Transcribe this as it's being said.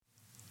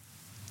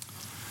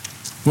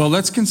Well,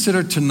 let's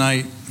consider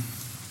tonight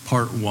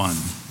part one.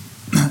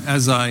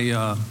 As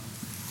I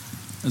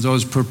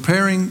was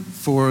preparing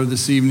for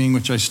this evening,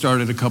 which I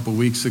started a couple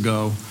weeks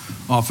ago,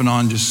 off and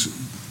on, just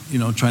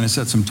trying to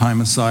set some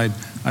time aside,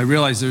 I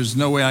realized there's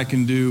no way I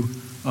can do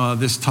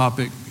this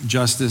topic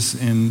justice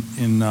in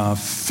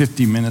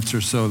 50 minutes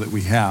or so that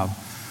we have.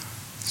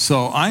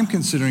 So I'm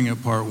considering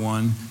it part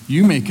one.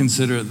 You may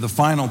consider it the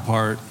final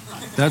part.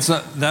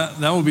 That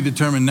will be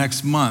determined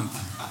next month.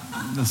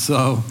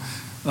 So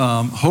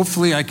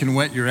hopefully I can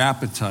whet your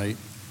appetite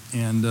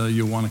and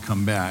you'll want to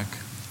come back.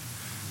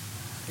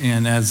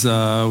 And as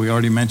we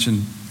already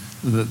mentioned,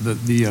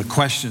 the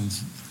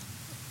questions,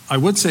 I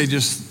would say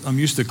I'm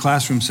used to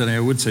classroom setting,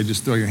 I would say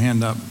just throw your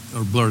hand up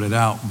or blurt it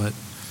out, but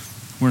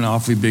we're in an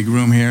awfully big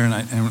room here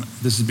and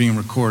this is being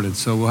recorded,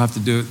 so we'll have to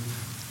do it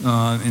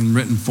in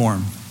written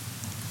form.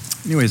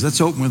 Anyways,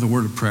 let's open with a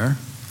word of prayer.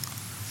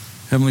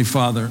 Heavenly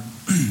Father,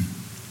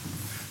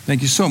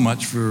 thank you so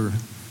much for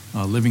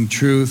living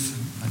truth.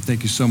 I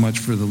thank you so much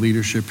for the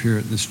leadership here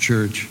at this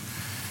church.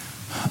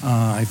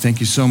 I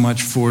thank you so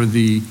much for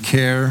the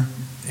care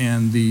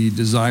and the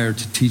desire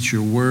to teach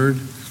your word,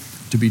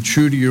 to be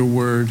true to your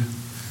word.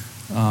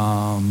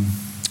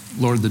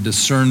 Lord, the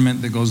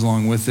discernment that goes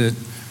along with it,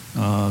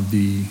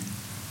 the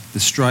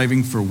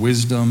striving for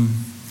wisdom.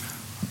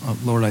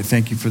 Lord, I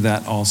thank you for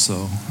that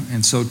also.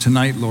 And so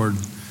tonight, Lord,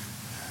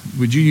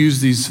 would you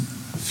use these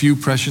few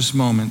precious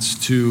moments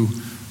to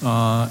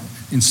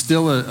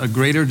instill a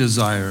greater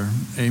desire,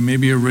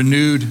 maybe a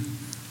renewed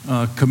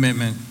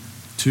commitment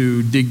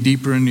to dig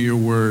deeper into your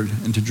word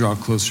and to draw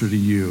closer to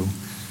you.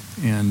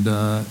 And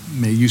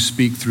may you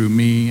speak through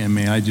me, and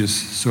may I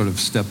just sort of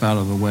step out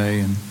of the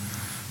way and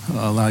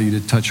allow you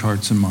to touch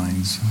hearts and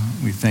minds.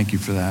 We thank you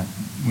for that.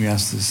 We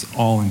ask this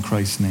all in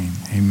Christ's name.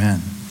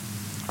 Amen.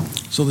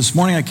 So this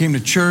morning I came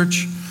to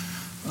church.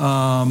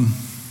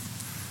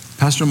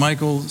 Pastor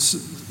Michael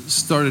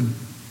started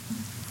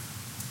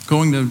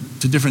going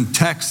to different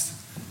texts,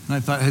 and I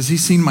thought, has he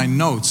seen my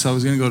notes? I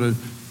was going to go to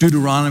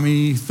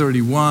Deuteronomy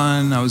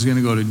 31. I was going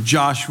to go to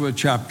Joshua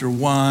chapter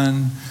 1.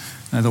 And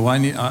I thought,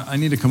 well, I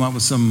need to come up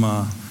with some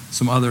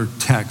other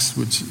texts,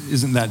 which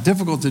isn't that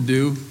difficult to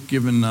do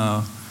given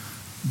the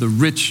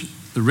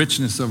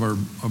richness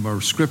of our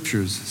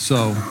scriptures.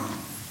 So,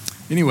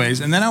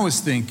 anyways, and then I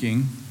was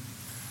thinking,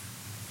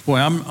 boy,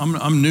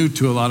 I'm new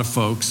to a lot of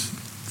folks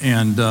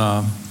and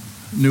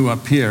new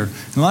up here.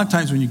 And a lot of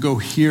times when you go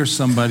hear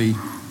somebody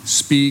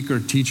speak or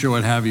teach or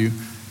what have you,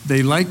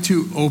 they like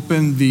to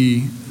open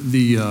the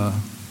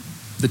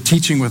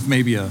teaching with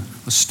maybe a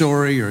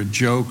story or a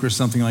joke or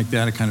something like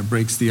that. It kind of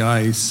breaks the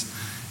ice.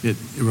 It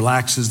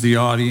relaxes the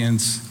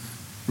audience,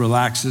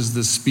 relaxes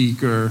the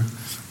speaker.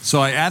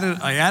 So I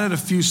added a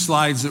few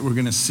slides that we're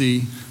going to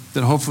see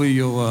that hopefully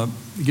you'll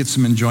get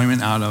some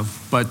enjoyment out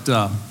of. But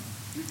our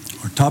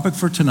topic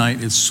for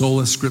tonight is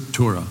sola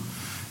scriptura.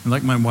 And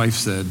like my wife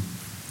said,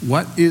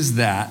 what is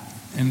that?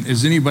 And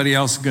is anybody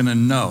else going to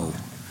know?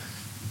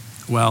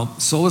 Well,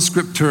 sola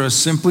scriptura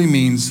simply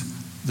means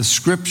the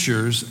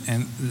scriptures,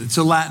 and it's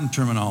a Latin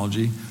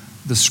terminology,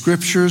 the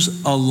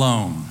scriptures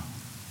alone.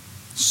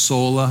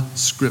 Sola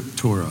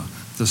scriptura,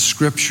 the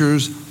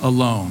scriptures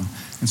alone.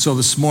 And so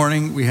this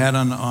morning we had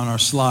on our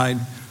slide,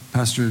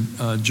 Pastor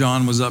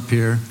John was up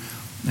here,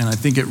 and I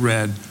think it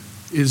read,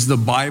 is the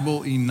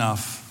Bible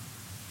enough?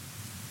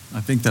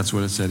 I think that's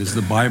what it said, is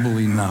the Bible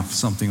enough?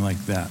 Something like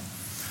that.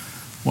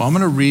 Well, I'm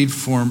going to read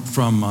from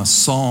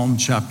Psalm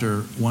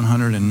chapter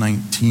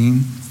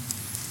 119,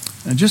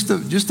 and just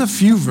a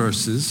few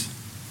verses,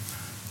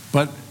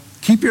 but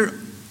keep your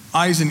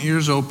eyes and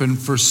ears open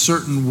for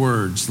certain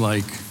words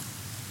like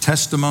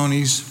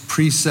testimonies,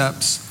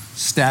 precepts,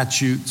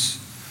 statutes,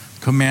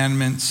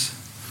 commandments,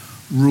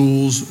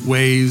 rules,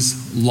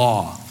 ways,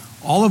 law.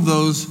 All of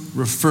those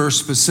refer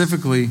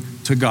specifically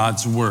to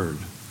God's word.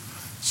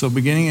 So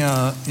beginning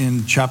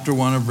in chapter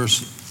 1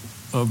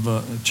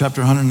 of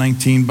chapter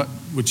 119,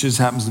 which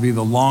happens to be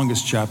the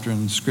longest chapter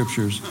in the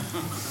scriptures,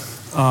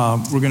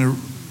 we're going to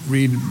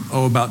read,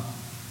 about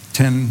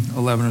 10,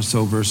 11 or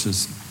so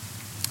verses.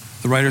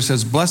 The writer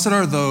says, "Blessed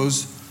are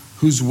those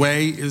whose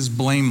way is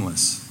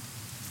blameless,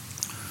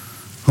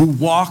 who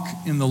walk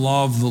in the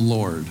law of the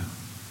Lord.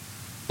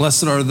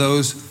 Blessed are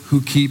those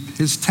who keep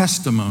his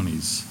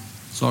testimonies."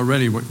 So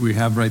already what we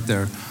have right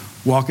there.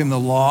 Walk in the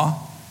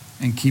law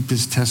and keep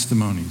his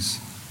testimonies.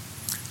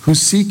 Who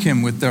seek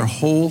him with their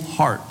whole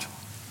heart,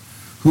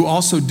 who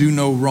also do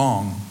no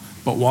wrong,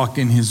 but walk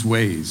in his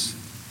ways.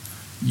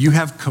 You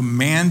have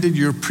commanded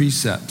your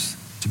precepts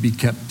to be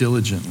kept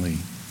diligently.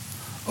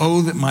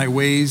 Oh, that my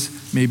ways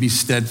may be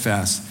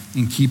steadfast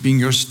in keeping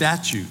your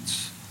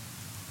statutes.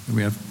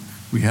 We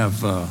have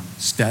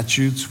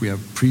statutes, we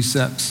have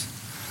precepts.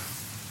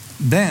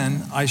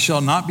 Then I shall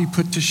not be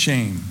put to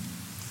shame,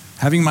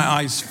 having my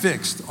eyes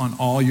fixed on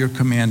all your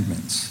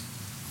commandments.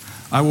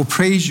 I will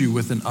praise you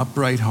with an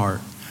upright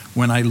heart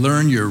when I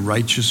learn your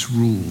righteous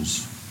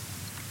rules.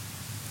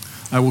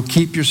 I will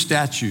keep your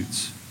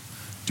statutes.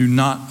 Do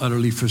not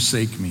utterly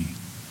forsake me.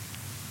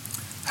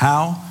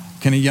 How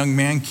can a young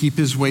man keep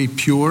his way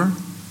pure?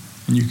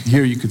 And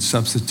here you could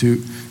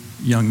substitute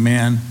young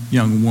man,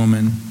 young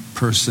woman,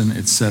 person,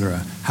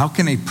 etc. How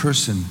can a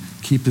person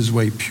keep his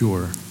way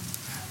pure?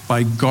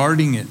 By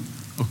guarding it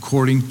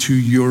according to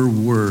your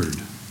word.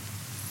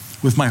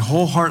 With my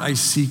whole heart I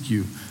seek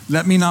you.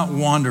 Let me not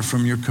wander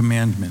from your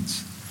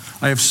commandments.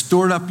 I have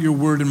stored up your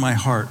word in my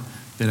heart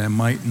that I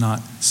might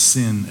not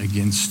sin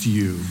against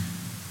you.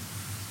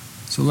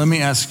 So let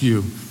me ask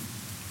you,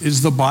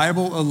 is the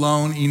Bible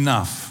alone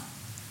enough?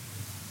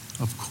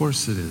 Of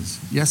course it is.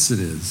 Yes, it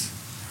is.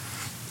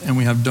 And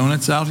we have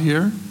donuts out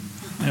here,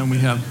 and we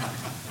have,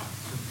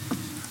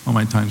 oh,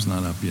 my time's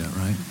not up yet,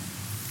 right?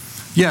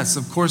 Yes,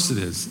 of course it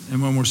is.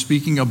 And when we're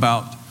speaking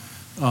about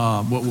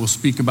what we'll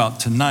speak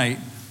about tonight,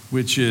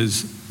 which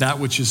is that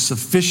which is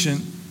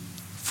sufficient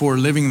for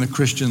living the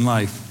Christian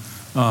life,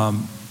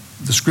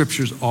 the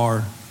scriptures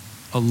are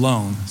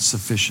alone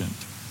sufficient.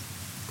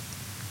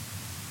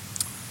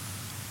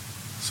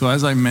 So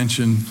as I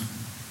mentioned,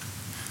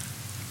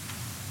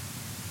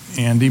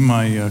 Andy,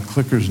 my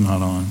clicker's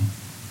not on.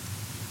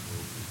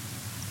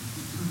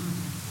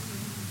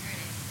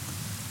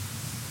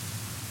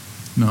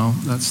 No,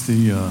 that's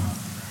the,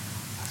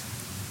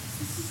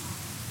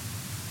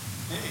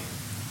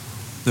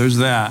 there's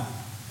that.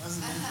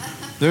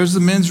 There's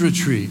the men's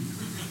retreat.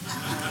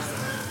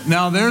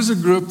 Now there's a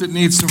group that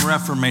needs some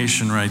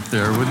reformation right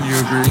there, wouldn't you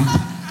agree?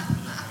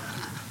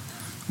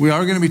 We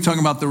are going to be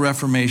talking about the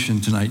Reformation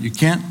tonight. You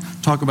can't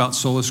talk about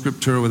sola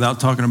scriptura without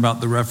talking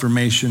about the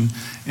Reformation,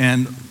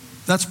 and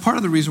that's part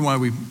of the reason why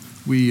we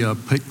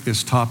picked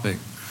this topic.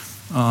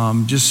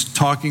 Just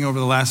talking over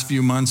the last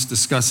few months,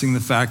 discussing the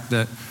fact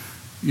that,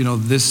 you know,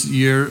 this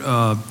year,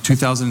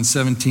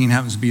 2017,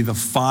 happens to be the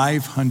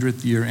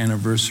 500th year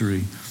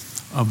anniversary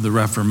of the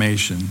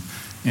Reformation.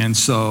 And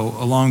so,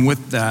 along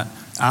with that,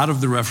 out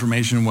of the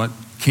Reformation, what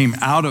came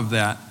out of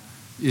that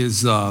is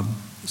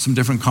some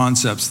different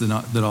concepts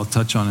that I'll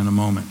touch on in a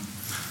moment.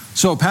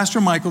 So, Pastor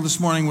Michael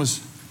this morning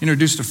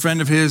introduced a friend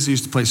of his. He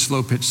used to play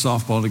slow pitch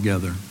softball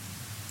together.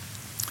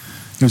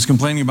 He was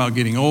complaining about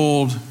getting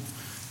old,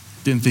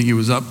 didn't think he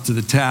was up to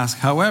the task.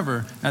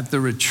 However, at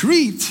the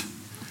retreat,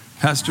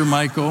 Pastor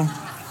Michael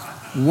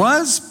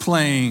was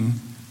playing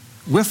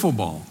wiffle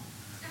ball.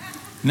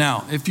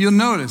 Now, if you'll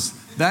notice,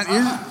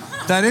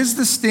 that is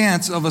the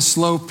stance of a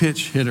slow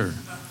pitch hitter.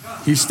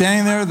 He's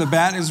standing there, the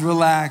bat is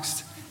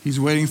relaxed, he's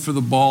waiting for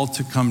the ball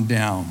to come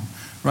down,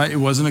 right? It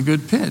wasn't a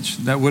good pitch.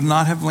 That would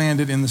not have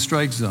landed in the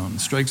strike zone. The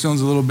strike zone's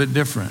a little bit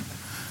different.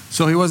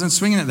 So he wasn't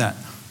swinging at that.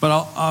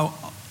 But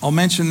I'll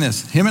mention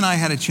this. Him and I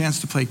had a chance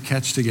to play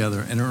catch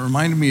together, and it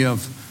reminded me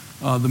of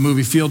the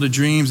movie Field of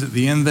Dreams at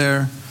the end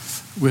there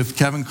with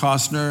Kevin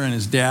Costner and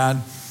his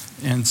dad.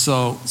 And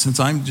so since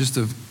I'm just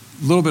a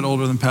little bit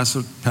older than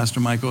Pastor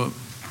Michael,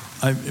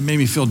 it made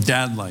me feel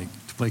dad-like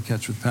to play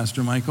catch with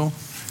Pastor Michael.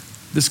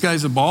 This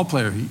guy's a ball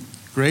player.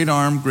 Great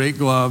arm, great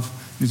glove.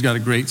 He's got a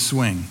great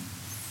swing.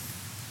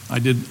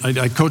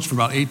 I coached for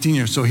about 18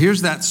 years. So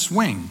here's that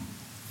swing.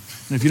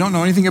 And if you don't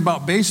know anything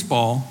about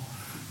baseball,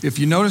 if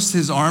you notice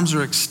his arms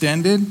are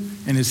extended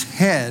and his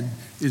head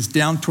is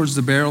down towards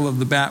the barrel of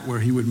the bat where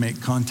he would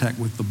make contact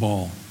with the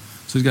ball.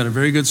 So he's got a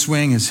very good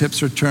swing. His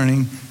hips are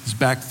turning. His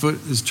back foot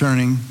is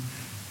turning.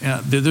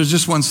 There's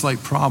just one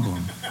slight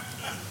problem.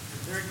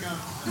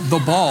 The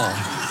ball.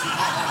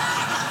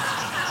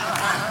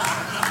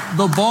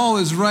 The ball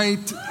is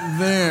right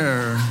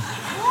there.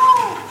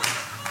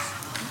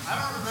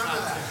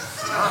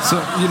 So,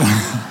 you know,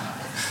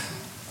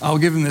 I'll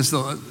give him this,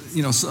 though.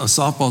 You know, a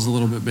softball's a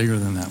little bit bigger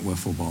than that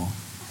wiffle ball.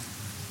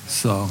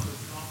 So,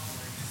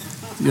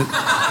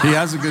 he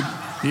has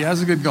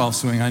a good golf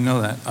swing. I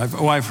know that.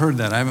 I've heard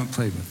that. I haven't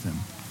played with him.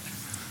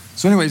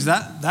 So anyways,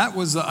 that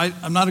was,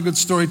 I'm not a good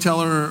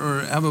storyteller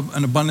or have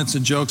an abundance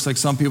of jokes like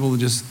some people who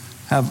just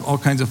have all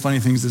kinds of funny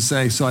things to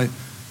say. So I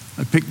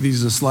picked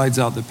these slides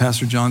out that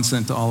Pastor John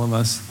sent to all of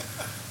us.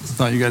 I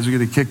thought you guys would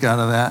get a kick out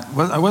of that.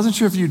 I wasn't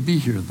sure if you'd be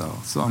here though.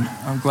 So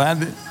I'm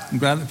glad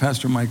that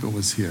Pastor Michael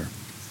was here.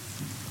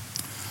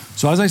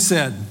 So as I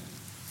said,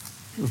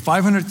 the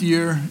 500th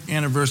year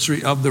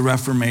anniversary of the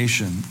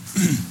Reformation.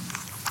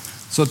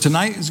 So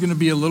tonight is going to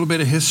be a little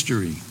bit of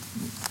history.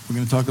 We're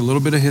going to talk a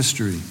little bit of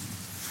history.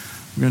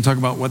 We're going to talk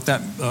about what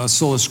that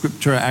sola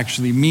scriptura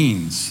actually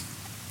means.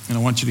 And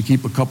I want you to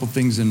keep a couple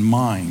things in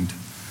mind.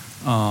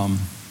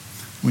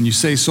 When you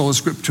say sola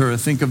scriptura,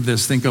 think of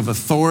this. Think of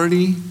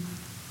authority.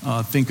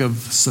 Think of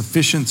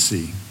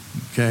sufficiency.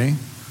 Okay?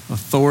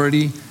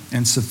 Authority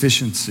and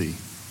sufficiency.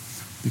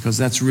 Because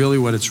that's really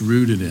what it's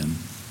rooted in.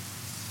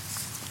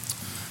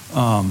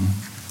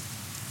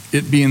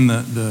 It being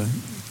the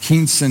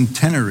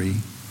quincentenary,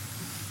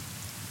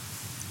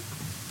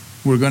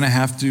 we're going to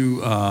have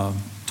to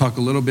talk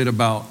a little bit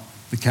about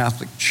the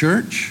Catholic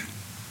Church.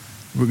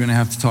 We're going to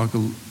have to talk,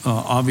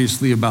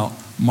 obviously, about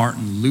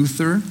Martin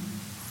Luther.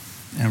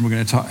 And we're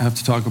going to have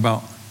to talk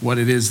about what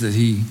it is that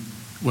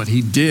what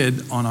he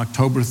did on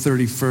October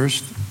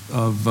 31st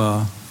of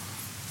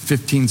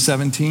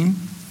 1517.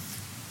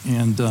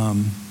 And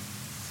then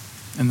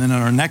in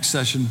our next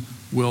session,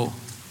 we'll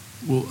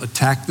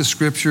attack the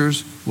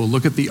scriptures. We'll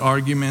look at the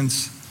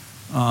arguments.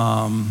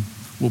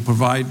 We'll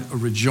provide a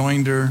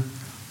rejoinder.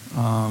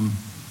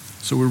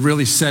 So we're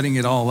really setting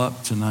it all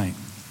up tonight.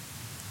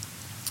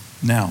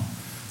 Now,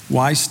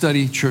 why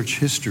study church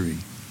history?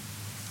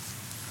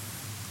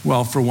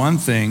 Well, for one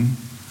thing,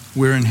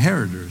 we're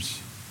inheritors.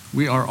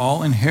 We are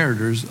all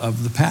inheritors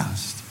of the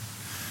past.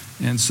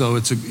 And so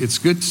it's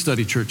good to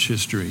study church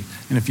history.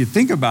 And if you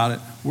think about it,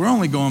 we're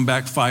only going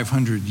back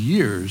 500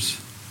 years.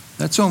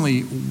 That's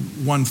only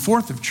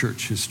 1/4 of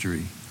church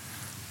history.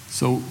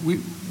 So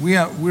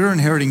we're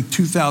inheriting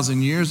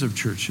 2,000 years of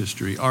church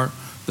history.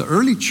 The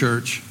early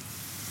church,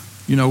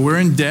 we're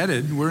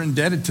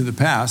indebted to the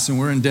past, and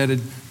we're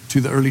indebted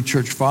to the early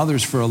church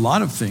fathers for a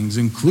lot of things,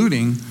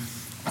 including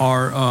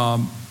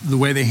the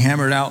way they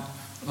hammered out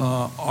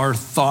our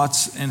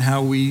thoughts and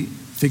how we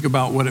think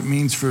about what it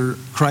means for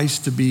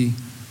Christ to be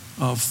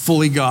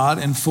fully God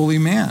and fully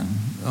man.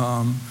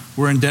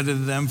 We're indebted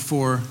to them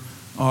for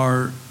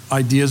our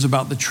ideas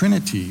about the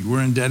Trinity.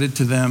 We're indebted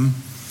to them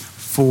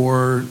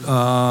for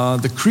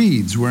the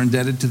creeds. We're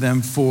indebted to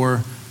them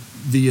for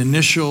the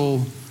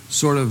initial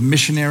sort of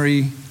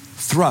missionary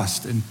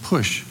thrust and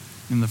push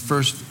in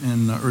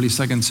the early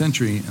 2nd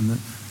century,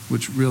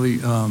 which really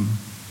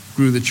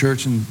grew the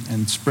church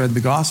and spread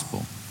the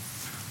gospel.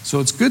 So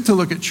it's good to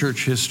look at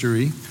church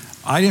history.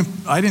 I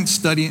didn't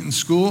study it in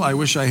school. I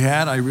wish I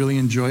had. I really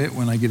enjoy it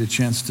when I get a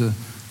chance to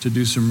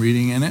do some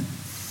reading in it.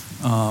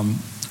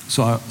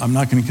 So I'm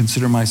not going to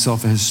consider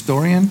myself a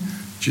historian,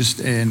 just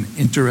an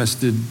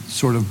interested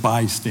sort of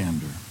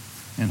bystander.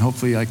 And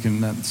hopefully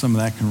some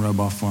of that can rub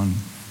off on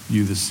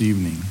you this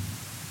evening.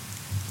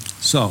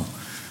 So,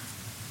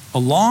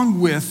 along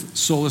with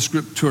sola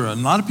scriptura, a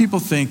lot of people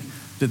think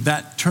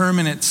that term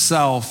in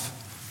itself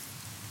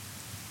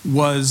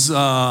was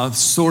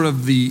sort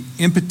of the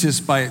impetus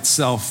by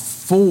itself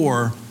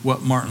for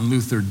what Martin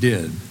Luther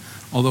did.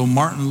 Although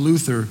Martin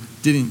Luther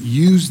didn't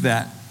use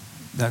that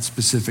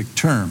specific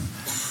term.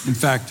 In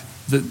fact,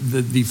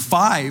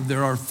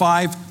 there are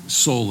 5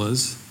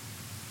 solas,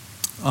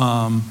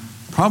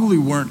 probably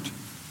weren't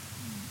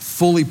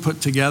fully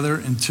put together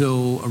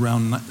until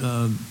around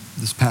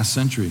this past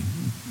century,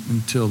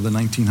 until the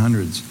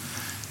 1900s.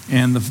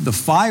 And the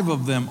 5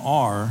 of them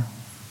are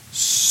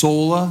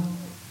sola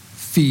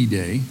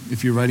fide,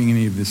 if you're writing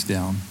any of this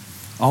down.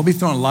 I'll be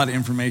throwing a lot of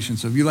information,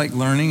 so if you like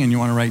learning and you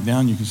want to write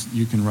down,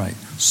 you can write.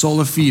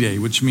 Sola fide,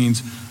 which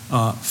means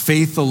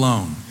faith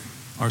alone.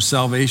 Our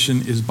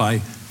salvation is by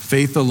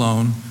faith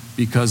alone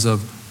because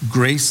of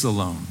grace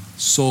alone.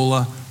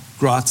 Sola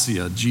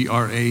gratia,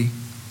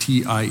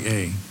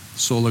 Gratia,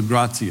 sola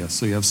gratia.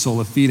 So you have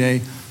sola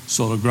fide,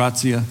 sola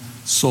gratia,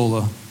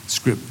 sola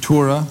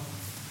scriptura.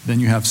 Then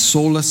you have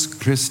solus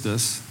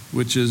Christus,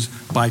 which is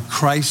by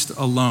Christ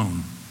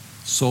alone.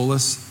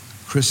 Solus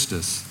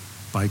Christus,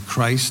 by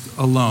Christ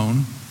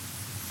alone.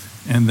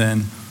 And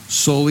then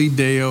soli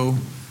Deo,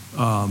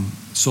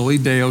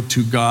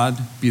 to God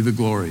be the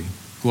glory.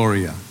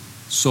 Gloria.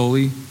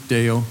 Soli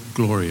Deo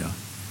Gloria.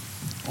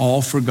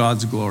 All for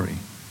God's glory.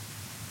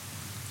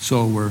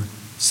 So we're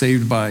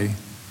saved by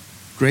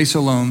grace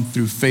alone,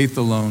 through faith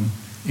alone,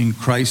 in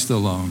Christ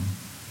alone,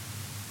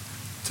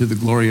 to the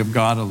glory of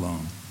God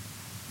alone.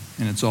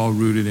 And it's all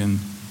rooted in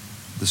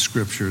the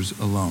scriptures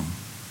alone.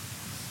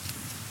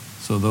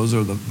 So those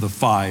are the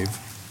 5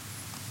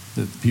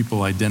 that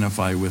people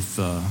identify with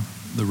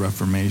the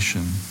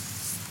Reformation.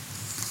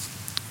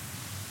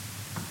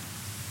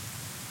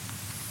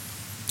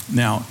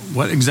 Now,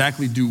 what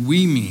exactly do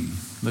we mean?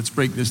 Let's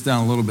break this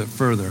down a little bit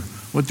further.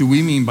 What do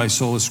we mean by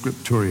sola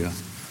scriptura?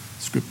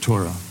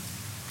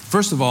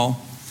 First of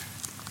all,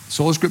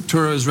 sola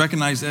scriptura is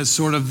recognized as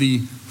sort of the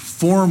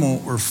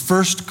formal or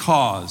first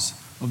cause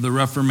of the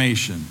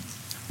Reformation.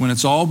 When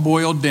it's all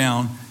boiled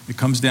down, it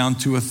comes down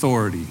to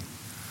authority.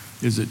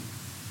 Is it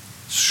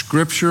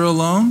Scripture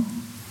alone,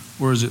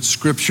 or is it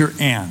Scripture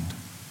and?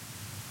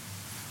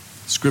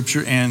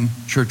 Scripture and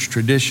church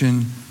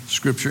tradition,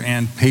 Scripture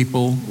and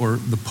papal or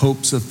the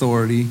Pope's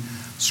authority,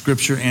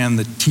 Scripture and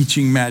the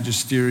teaching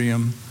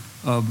magisterium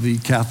of the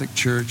Catholic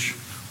Church,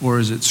 or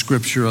is it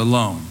Scripture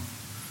alone?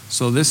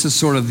 So this is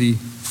sort of the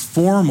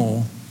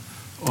formal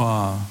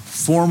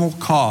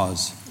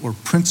cause or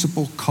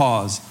principal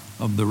cause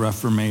of the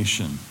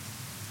Reformation.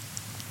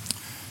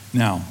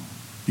 Now,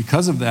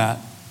 because of that,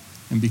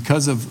 and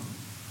because of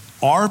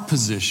our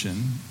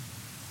position,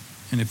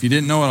 and if you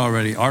didn't know it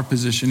already, our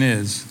position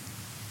is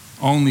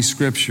only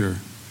Scripture.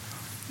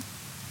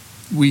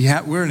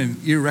 We're in an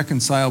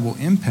irreconcilable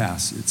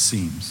impasse, it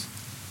seems.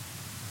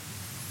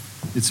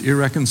 It's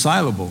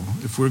irreconcilable.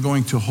 If we're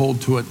going to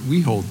hold to what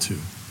we hold to,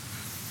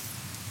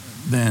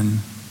 then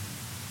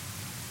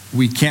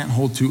we can't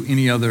hold to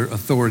any other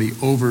authority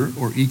over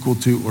or equal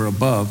to or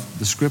above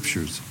the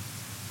Scriptures.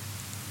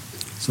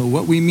 So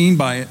what we mean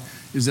by it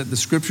is that the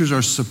Scriptures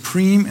are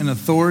supreme in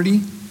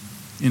authority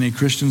in a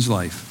Christian's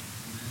life.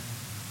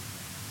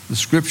 The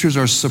Scriptures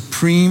are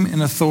supreme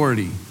in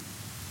authority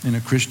in a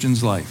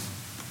Christian's life.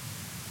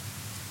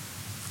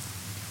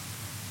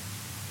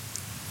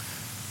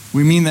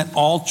 We mean that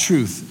all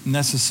truth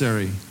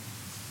necessary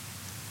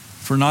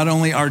for not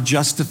only our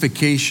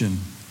justification,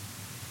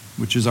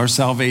 which is our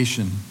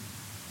salvation,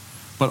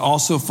 but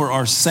also for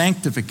our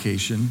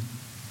sanctification,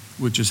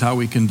 which is how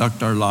we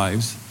conduct our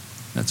lives,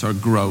 that's our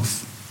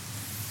growth,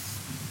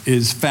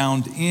 is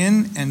found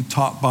in and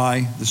taught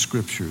by the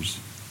Scriptures.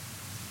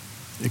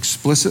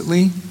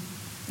 Explicitly,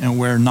 and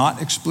where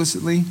not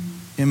explicitly,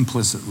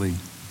 implicitly.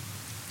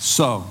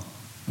 So,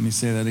 let me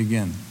say that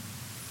again.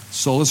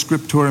 Sola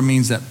Scriptura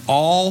means that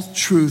all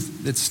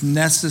truth that's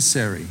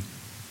necessary,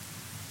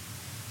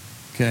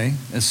 okay,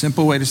 a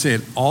simple way to say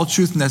it, all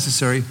truth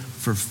necessary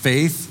for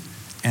faith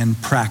and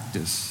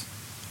practice.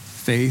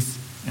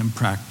 Faith and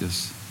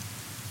practice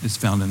is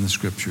found in the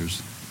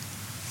Scriptures.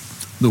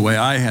 The way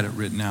I had it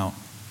written out,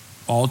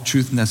 all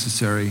truth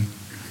necessary,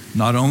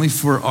 not only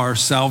for our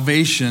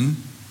salvation,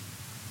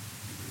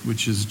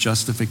 which is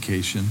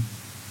justification,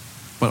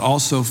 but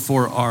also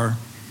for our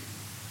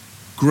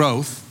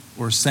growth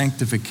or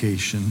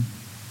sanctification,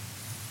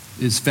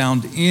 is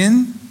found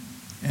in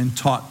and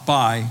taught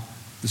by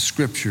the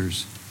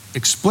Scriptures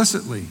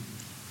explicitly.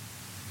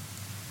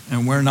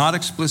 And where not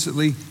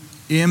explicitly,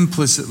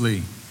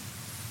 implicitly.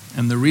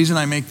 And the reason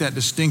I make that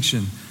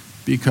distinction,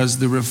 because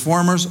the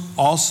Reformers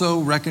also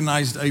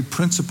recognized a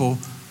principle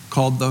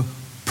called the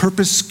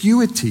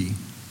perspicuity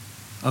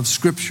of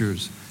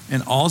Scriptures.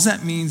 And all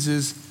that means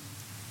is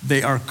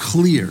they are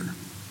clear.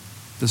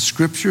 The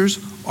Scriptures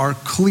are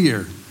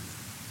clear.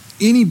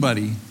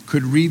 Anybody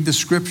could read the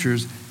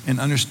Scriptures and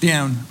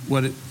understand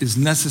what is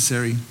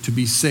necessary to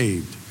be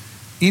saved.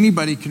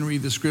 Anybody can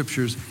read the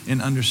Scriptures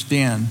and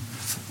understand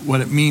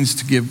what it means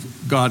to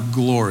give God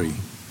glory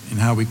in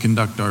how we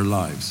conduct our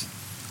lives.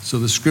 So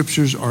the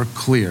Scriptures are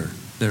clear.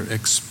 They're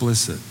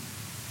explicit.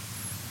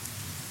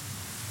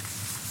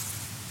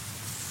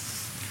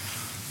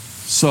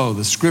 So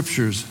the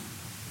Scriptures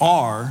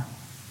are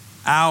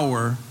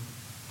our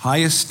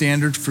highest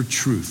standard for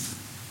truth.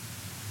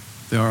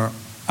 They are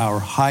our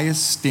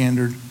highest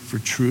standard for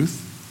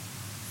truth.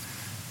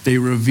 They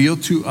reveal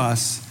to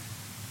us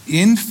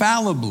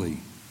infallibly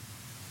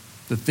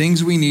the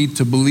things we need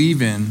to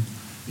believe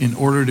in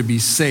order to be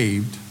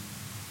saved,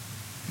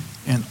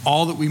 and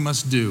all that we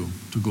must do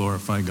to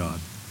glorify God.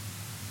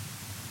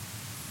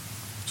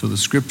 So the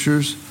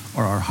Scriptures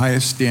are our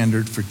highest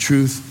standard for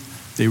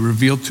truth. They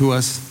reveal to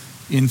us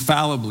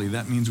infallibly,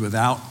 that means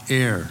without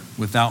error,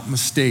 without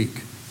mistake,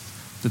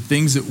 the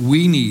things that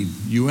we need,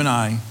 you and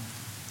I,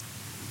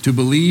 to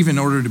believe in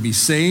order to be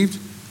saved,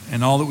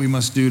 and all that we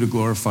must do to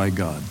glorify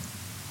God.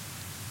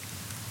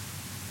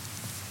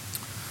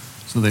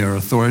 So they are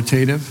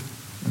authoritative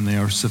and they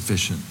are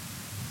sufficient.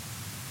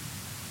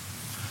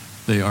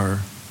 They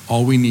are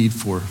all we need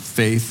for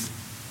faith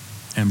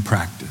and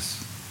practice.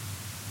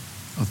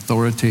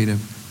 Authoritative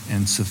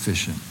and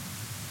sufficient.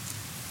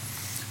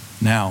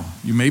 Now,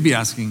 you may be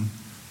asking,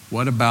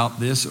 what about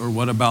this or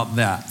what about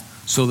that?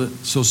 So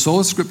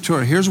Sola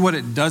Scriptura, here's what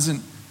it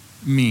doesn't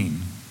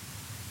mean.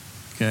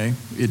 Okay?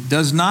 It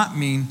does not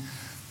mean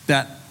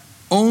that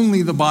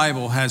only the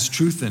Bible has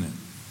truth in it.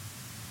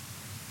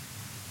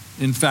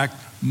 In fact,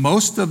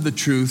 most of the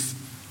truth,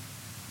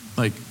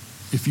 like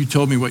if you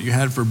told me what you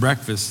had for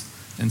breakfast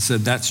and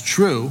said that's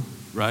true,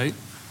 right?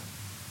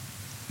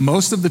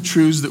 Most of the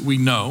truths that we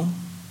know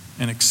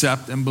and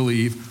accept and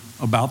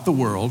believe about the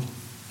world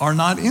are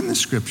not in the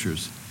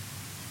Scriptures.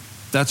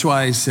 That's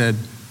why I said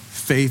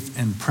faith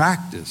and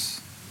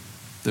practice.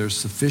 They're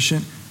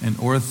sufficient and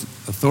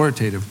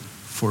authoritative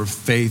for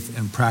faith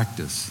and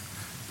practice.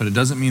 But it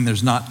doesn't mean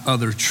there's not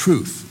other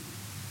truth.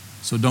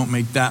 So don't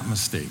make that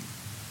mistake.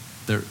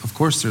 Of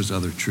course there's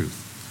other truth.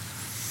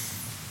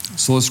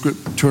 Sola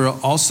Scriptura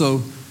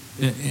also,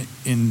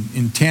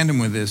 in tandem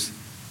with this,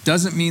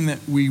 doesn't mean that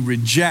we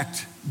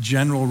reject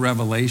general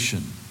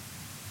revelation.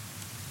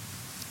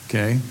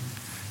 Okay?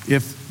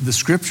 If the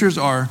Scriptures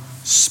are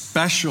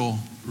special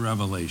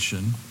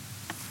revelation,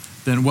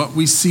 then what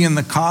we see in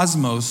the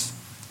cosmos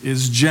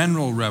is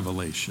general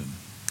revelation.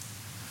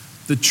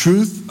 The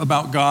truth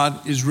about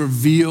God is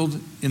revealed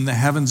in the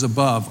heavens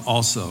above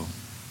also.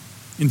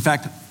 In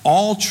fact,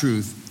 all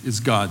truth is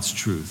God's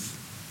truth.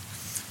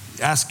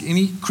 Ask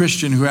any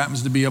Christian who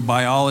happens to be a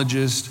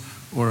biologist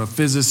or a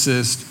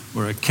physicist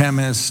or a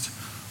chemist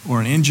or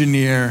an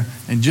engineer,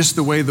 and just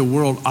the way the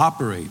world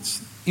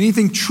operates.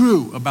 Anything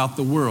true about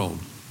the world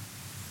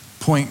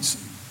points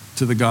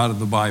to the God of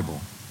the Bible.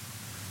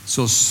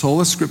 So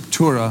Sola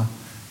Scriptura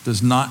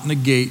does not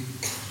negate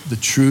the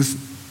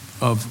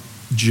truth of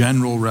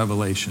general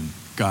revelation,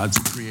 God's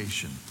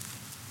creation.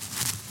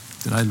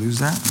 Did I lose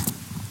that?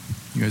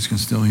 You guys can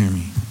still hear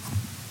me.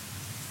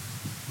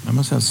 I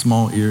must have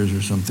small ears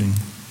or something.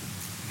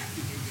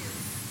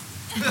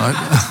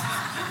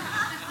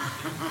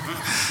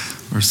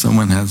 Or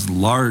someone has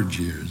large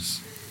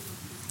ears.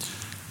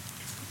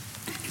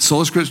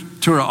 Sola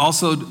Scriptura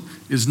also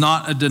is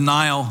not a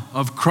denial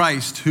of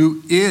Christ,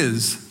 who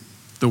is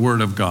the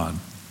Word of God,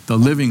 the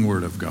living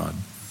Word of God.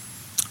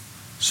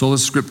 Sola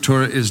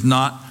Scriptura is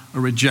not a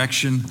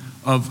rejection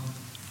of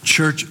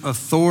church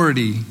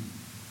authority,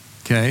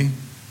 okay?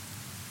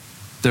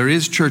 There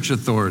is church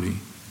authority.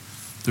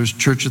 There's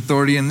church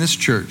authority in this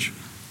church.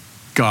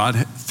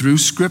 God, through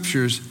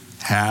Scriptures,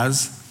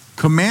 has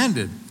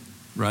commanded,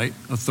 right,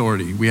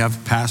 authority. We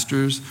have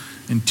pastors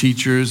and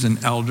teachers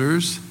and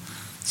elders.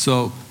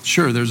 So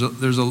sure, there's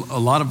a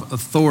lot of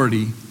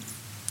authority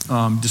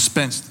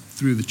dispensed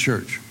through the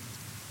church.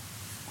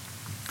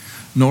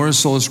 Nor is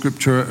Sola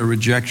Scriptura a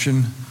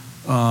rejection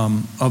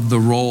of the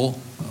role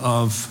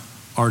of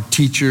our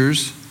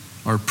teachers,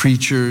 our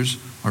preachers,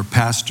 our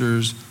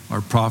pastors,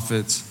 our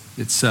prophets,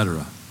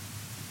 etc.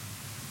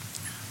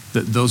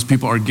 That those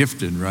people are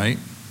gifted, right?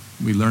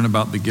 We learn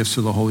about the gifts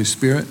of the Holy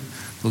Spirit.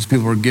 Those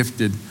people are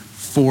gifted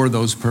for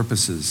those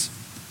purposes.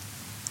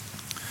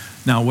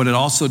 Now, what it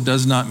also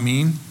does not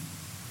mean,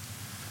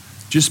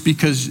 just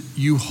because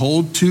you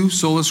hold to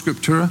Sola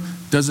Scriptura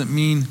doesn't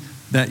mean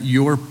that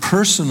your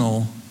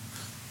personal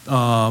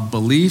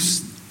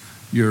beliefs,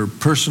 your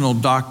personal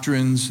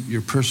doctrines,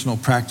 your personal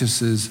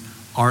practices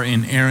are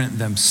inerrant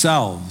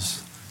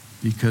themselves,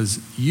 because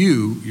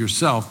you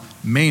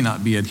yourself may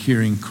not be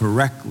adhering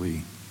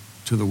correctly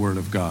to the Word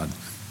of God.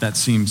 That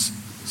seems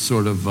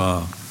sort of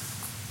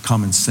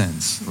common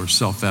sense or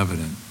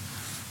self-evident.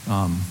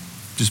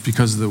 Just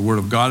because the Word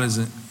of God is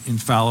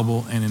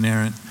infallible and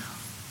inerrant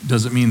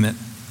doesn't mean that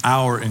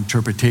our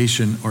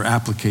interpretation or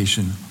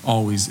application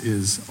always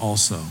is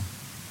also.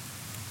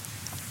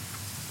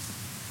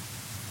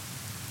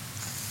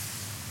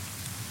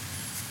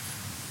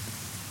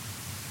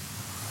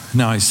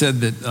 Now, I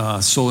said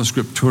that Sola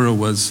Scriptura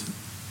was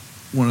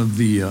one of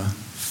the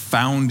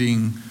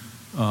founding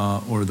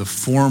or the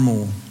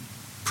formal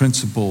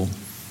principle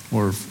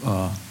or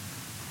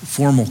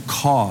formal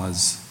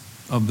cause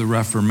of the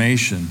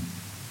Reformation.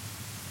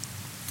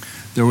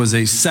 There was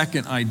a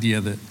second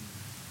idea that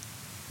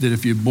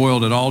if you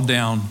boiled it all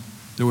down,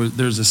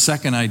 there's a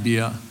second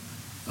idea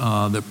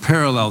that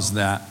parallels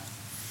that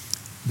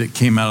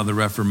came out of the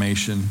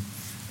Reformation.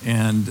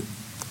 And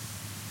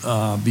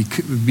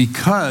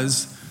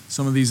because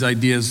some of these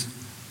ideas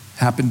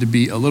happened to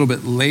be a little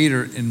bit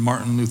later in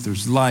Martin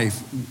Luther's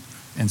life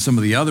and some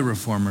of the other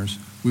reformers,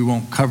 we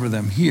won't cover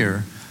them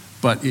here,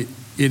 but it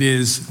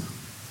is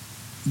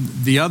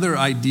the other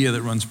idea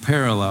that runs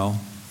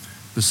parallel,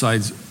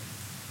 besides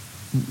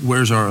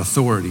where's our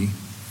authority,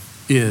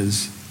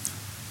 is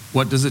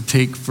what does it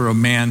take for a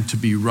man to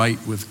be right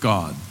with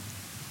God?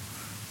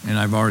 And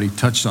I've already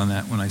touched on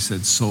that when I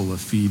said sola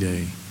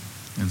fide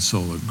and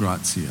sola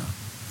gratia.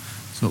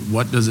 So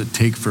what does it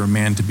take for a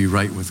man to be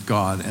right with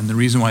God? And the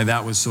reason why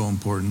that was so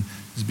important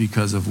is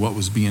because of what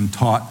was being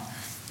taught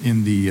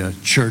in the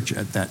church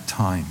at that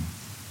time.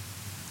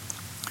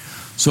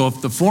 So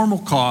if the formal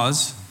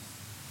cause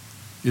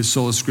is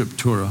Sola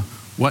Scriptura,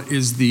 what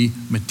is the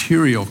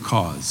material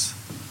cause?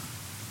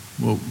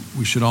 Well,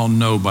 we should all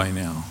know by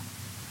now.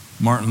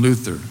 Martin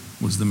Luther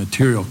was the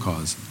material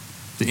cause,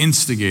 the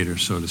instigator,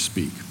 so to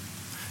speak.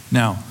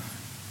 Now,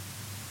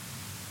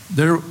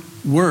 there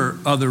were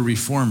other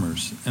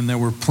reformers, and there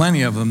were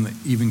plenty of them that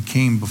even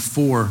came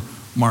before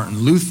Martin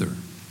Luther.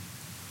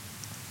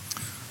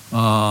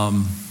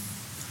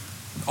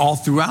 All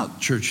throughout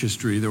church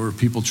history, there were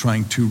people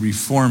trying to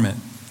reform it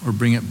or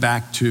bring it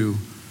back to,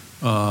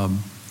 or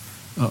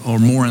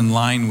more in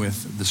line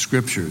with the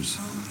Scriptures.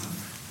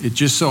 It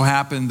just so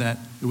happened that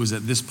it was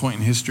at this point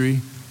in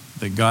history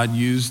that God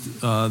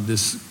used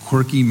this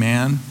quirky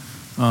man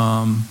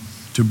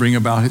to bring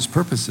about his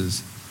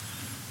purposes.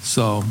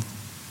 So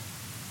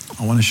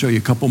I want to show you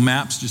a couple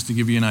maps just to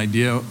give you an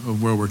idea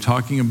of where we're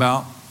talking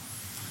about.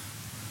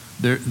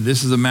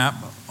 This is a map,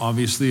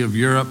 obviously, of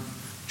Europe.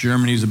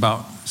 Germany's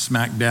about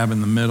smack dab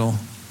in the middle.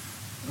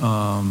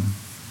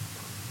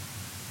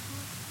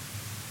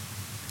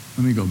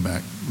 Let me go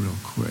back real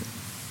quick.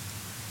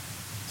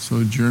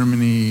 So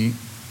Germany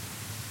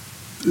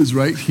is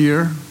right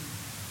here.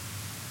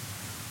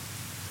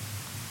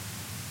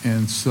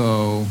 And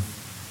so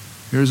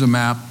here's a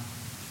map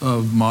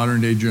of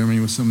modern day Germany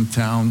with some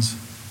towns.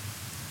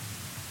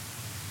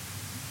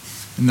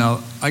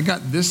 Now, I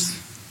got this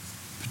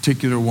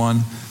particular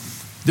one.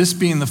 This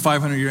being the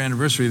 500-year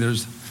anniversary,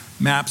 there's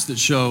maps that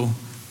show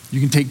you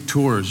can take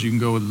tours. You can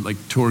go with like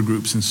tour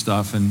groups and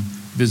stuff and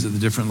visit the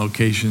different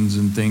locations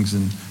and things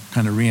and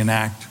kind of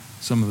reenact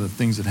some of the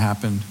things that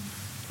happened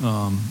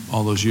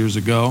all those years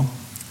ago.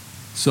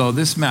 So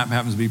this map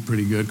happens to be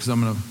pretty good because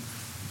I'm going to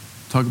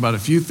talk about a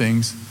few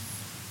things.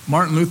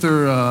 Martin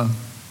Luther,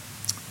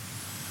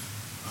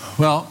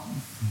 well,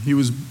 he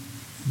was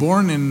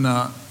born in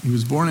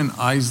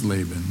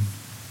Eisleben,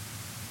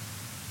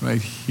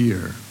 right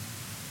here,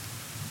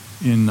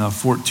 in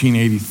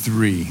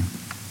 1483.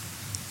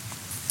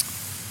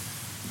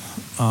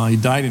 He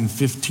died in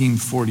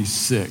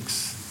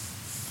 1546.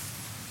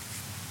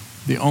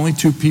 The only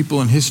two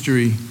people in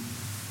history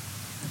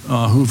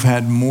who've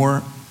had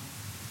more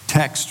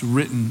text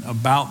written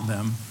about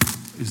them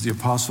is the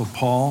Apostle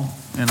Paul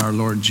and our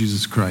Lord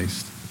Jesus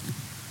Christ.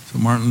 So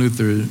Martin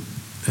Luther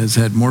has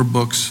had more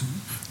books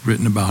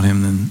written about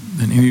him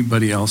than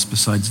anybody else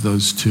besides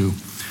those two.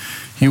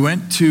 He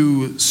went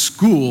to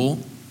school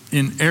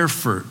in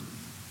Erfurt.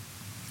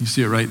 You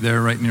see it right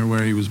there, right near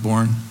where he was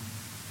born.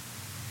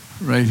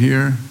 Right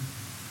here.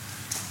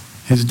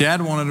 His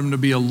dad wanted him to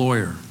be a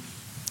lawyer.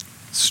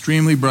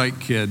 extremely bright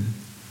kid.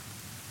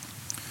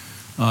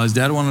 His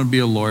dad wanted to be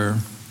a lawyer.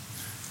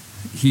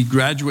 He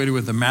graduated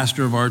with a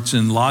Master of Arts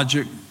in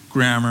Logic,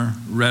 Grammar,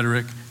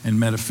 Rhetoric, and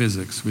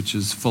Metaphysics, which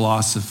is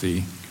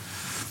philosophy,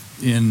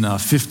 in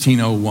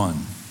 1501.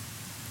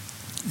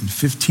 In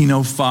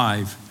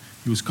 1505,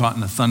 he was caught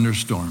in a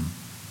thunderstorm.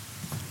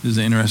 This is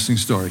an interesting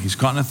story. He's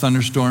caught in a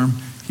thunderstorm.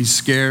 He's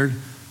scared.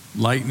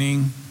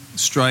 Lightning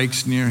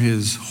strikes near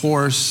his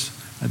horse.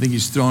 I think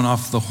he's thrown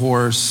off the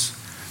horse.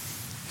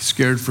 He's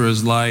scared for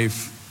his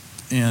life.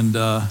 And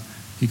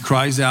he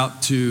cries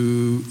out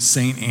to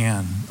St.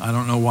 Anne. I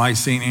don't know why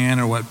St. Anne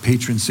or what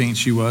patron saint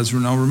she was.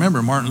 Now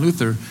remember, Martin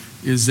Luther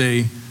is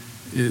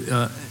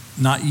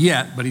not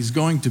yet, but he's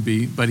going to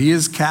be, but he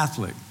is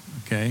Catholic,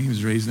 okay? He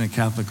was raised in a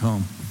Catholic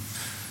home.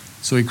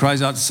 So he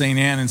cries out to St.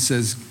 Anne and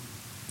says,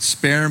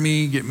 spare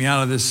me, get me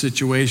out of this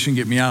situation,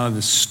 get me out of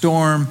this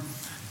storm,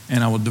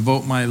 and I will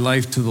devote my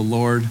life to the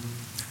Lord,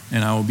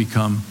 and I will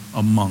become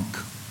a monk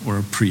or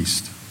a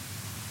priest.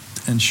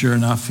 And sure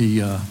enough,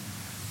 he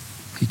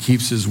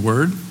keeps his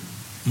word,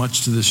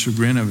 much to the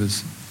chagrin of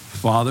his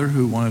father,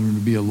 who wanted him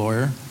to be a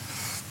lawyer.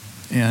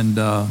 And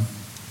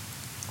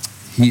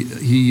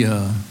he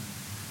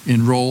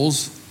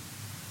enrolls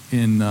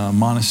in a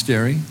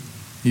monastery.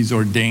 He's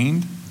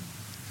ordained.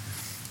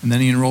 And then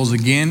he enrolls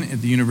again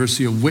at the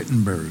University of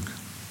Wittenberg.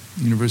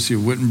 University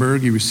of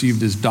Wittenberg, he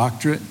received his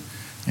doctorate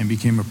and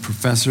became a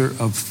professor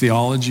of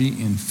theology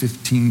in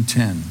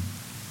 1510.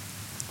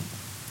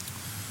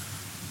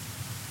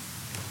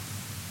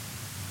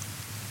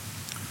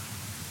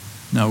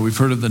 Now, we've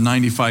heard of the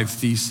 95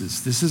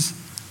 Theses. This is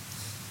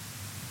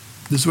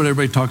what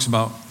everybody talks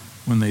about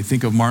when they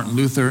think of Martin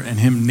Luther and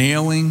him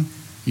nailing.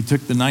 He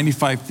took the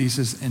 95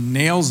 Theses and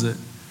nails it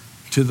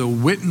to the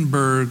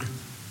Wittenberg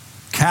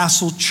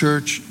Castle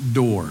Church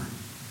door.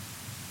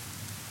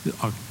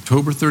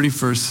 October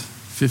 31st,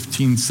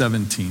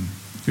 1517.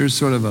 Here's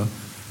sort of a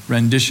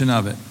rendition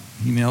of it.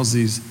 He nails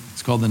these.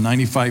 It's called the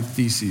 95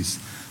 Theses.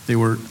 They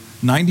were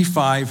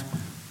 95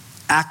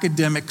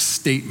 academic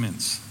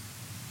statements.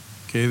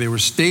 Okay, they were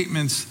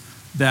statements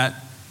that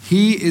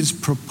he is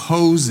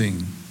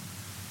proposing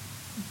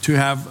to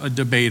have a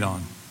debate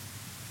on,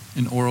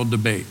 an oral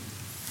debate.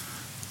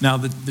 Now,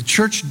 the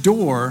church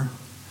door,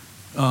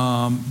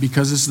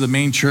 because this is the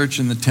main church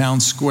in the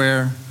town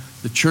square,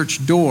 the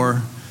church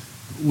door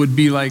would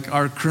be like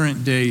our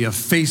current day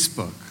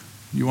Facebook.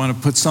 You want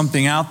to put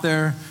something out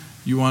there,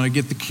 you want to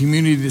get the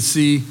community to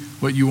see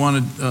what you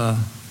want to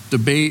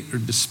debate or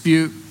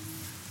dispute,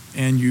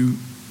 and you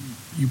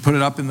put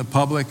it up in the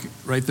public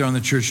right there on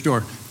the church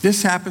door.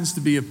 This happens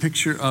to be a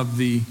picture of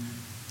the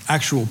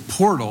actual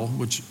portal,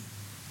 which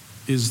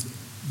is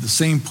the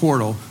same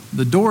portal.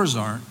 The doors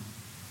aren't.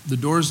 The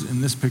doors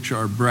in this picture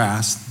are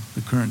brass,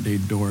 the current day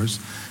doors,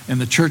 and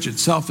the church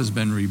itself has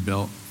been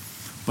rebuilt.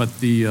 But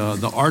the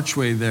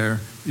archway there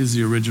is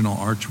the original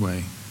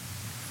archway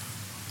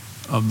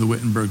of the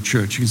Wittenberg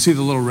Church. You can see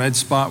the little red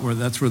spot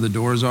that's where the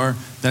doors are.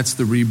 That's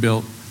the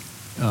rebuilt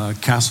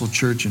Castle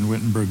Church in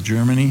Wittenberg,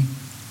 Germany.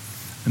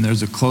 And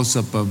there's a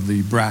close-up of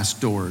the brass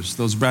doors.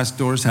 Those brass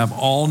doors have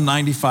all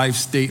 95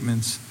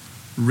 statements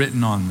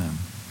written on them.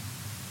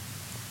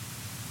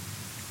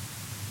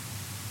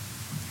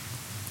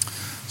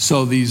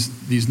 So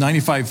these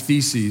 95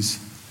 Theses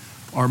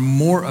are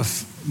more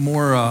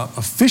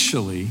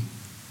officially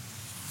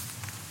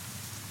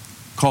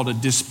called a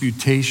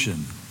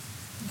disputation.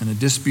 And a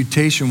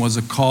disputation was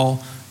a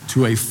call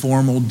to a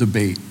formal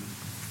debate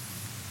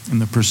in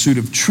the pursuit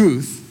of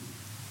truth,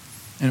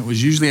 and it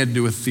was usually had to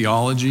do with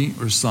theology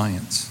or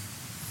science.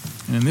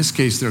 And in this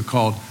case, they're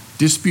called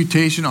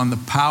Disputation on the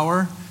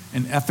Power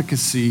and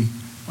Efficacy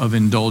of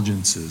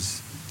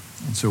Indulgences.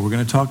 And so we're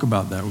going to talk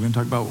about that. We're going to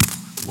talk about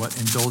what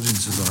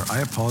indulgences are. I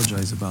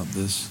apologize about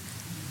this.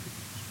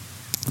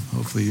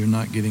 Hopefully you're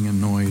not getting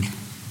annoyed.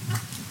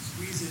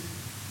 Squeeze it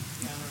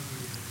down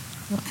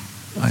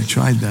over here. I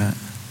tried that.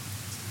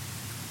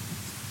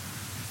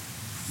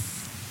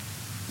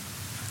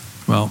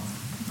 Well,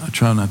 I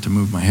try not to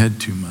move my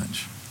head too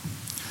much.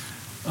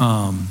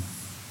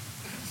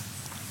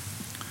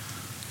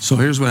 So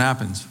here's what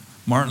happens.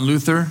 Martin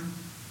Luther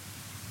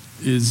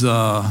is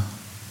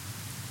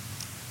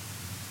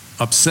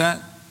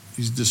upset.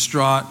 He's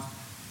distraught.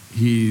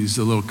 He's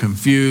a little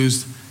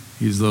confused.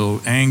 He's a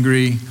little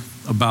angry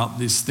about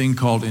this thing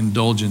called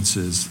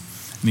indulgences.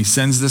 And he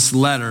sends this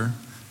letter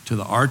to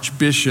the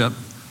Archbishop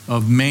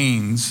of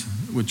Mainz,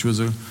 which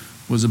was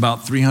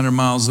about 300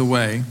 miles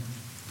away.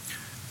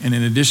 And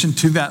in addition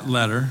to that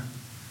letter,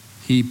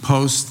 he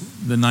posts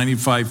the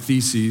 95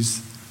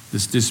 Theses,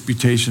 this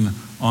disputation,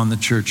 on the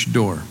church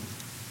door.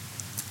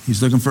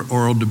 He's looking for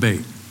oral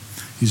debate.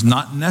 He's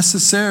not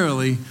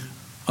necessarily,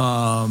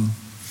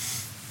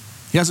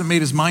 he hasn't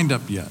made his mind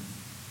up yet.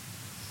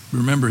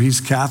 Remember,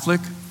 he's Catholic,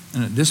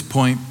 and at this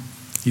point,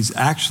 he's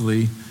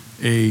actually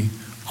a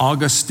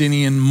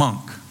Augustinian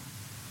monk.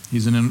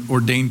 He's an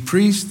ordained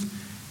priest.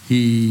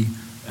 He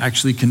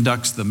actually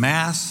conducts the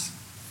Mass.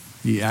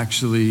 He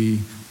actually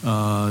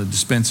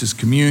dispenses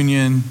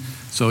communion.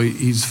 So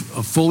he's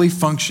a fully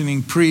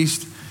functioning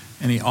priest,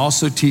 and he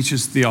also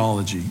teaches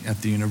theology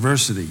at the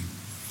university.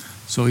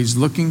 So he's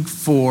looking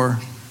for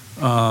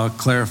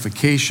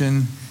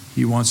clarification.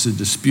 He wants to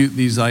dispute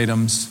these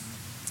items,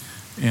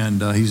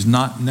 and he's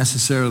not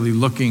necessarily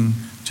looking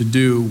to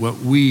do what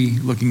we,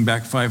 looking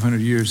back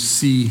 500 years,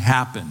 see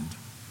happened.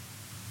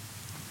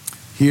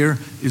 Here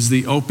is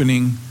the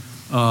opening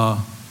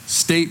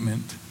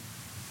statement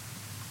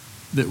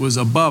that was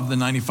above the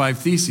 95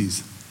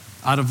 Theses.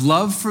 Out of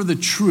love for the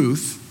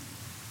truth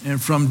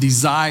and from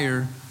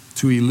desire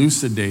to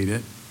elucidate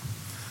it,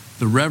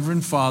 the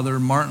Reverend Father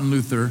Martin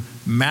Luther,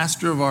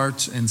 Master of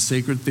Arts and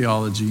Sacred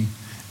Theology,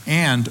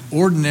 and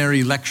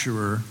ordinary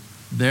lecturer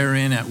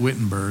therein at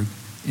Wittenberg,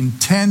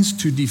 intends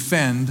to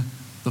defend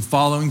the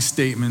following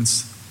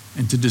statements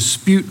and to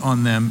dispute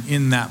on them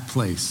in that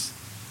place.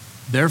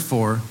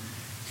 Therefore,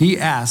 he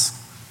asks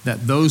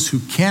that those who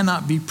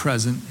cannot be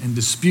present and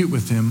dispute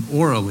with him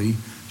orally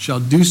shall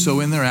do so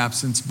in their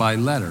absence by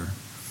letter.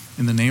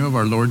 In the name of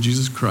our Lord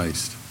Jesus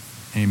Christ,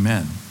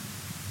 amen.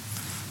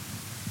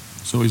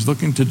 So he's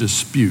looking to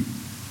dispute.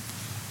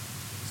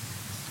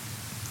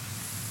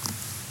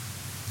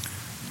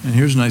 And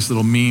here's a nice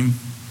little meme,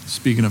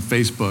 speaking of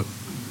Facebook.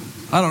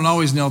 I don't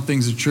always nail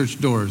things at church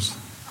doors,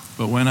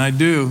 but when I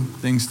do,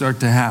 things start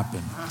to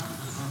happen.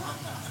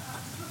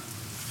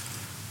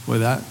 Boy,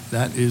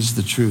 that is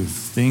the truth.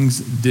 Things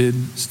did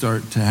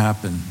start to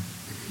happen.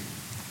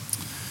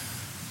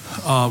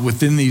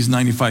 Within these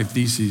 95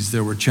 Theses,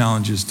 there were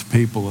challenges to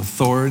papal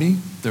authority.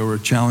 There were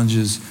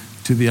challenges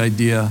to the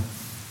idea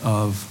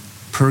of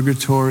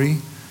purgatory.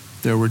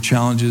 There were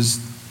challenges,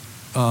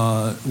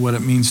 what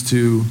it means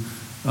to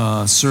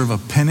serve a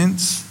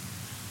penance.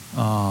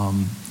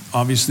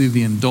 Obviously,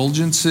 the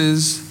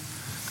indulgences,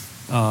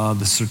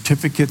 the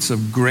certificates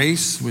of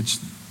grace, which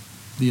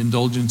the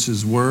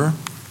indulgences were.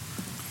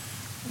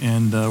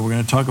 And we're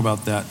going to talk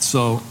about that.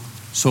 So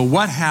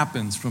what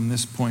happens from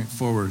this point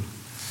forward?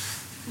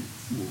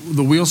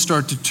 The wheels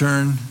start to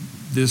turn.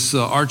 This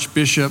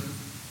Archbishop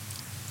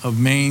of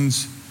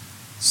Mainz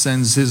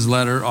sends his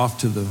letter off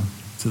to the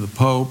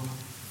Pope.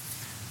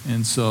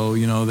 And so,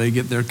 they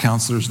get their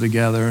counselors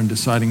together and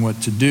deciding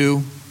what to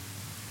do.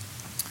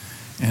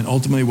 And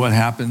ultimately what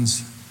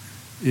happens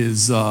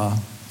is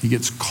he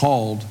gets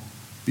called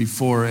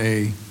before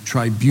a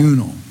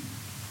tribunal.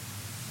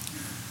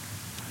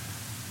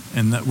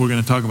 And we're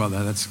going to talk about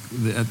that.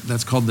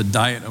 That's called the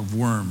Diet of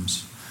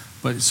Worms.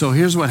 But so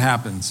here's what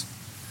happens.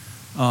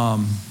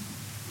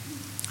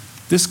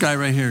 This guy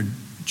right here,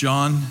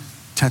 John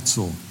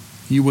Tetzel,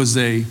 he was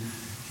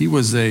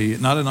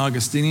not an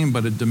Augustinian,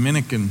 but a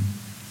Dominican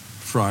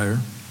friar.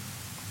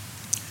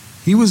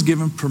 He was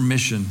given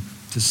permission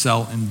to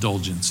sell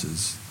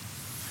indulgences.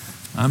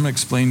 I'm going to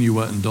explain to you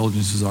what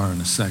indulgences are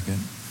in a second.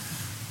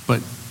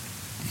 But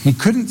he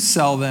couldn't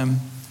sell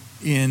them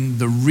in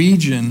the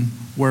region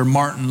where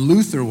Martin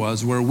Luther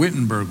was, where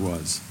Wittenberg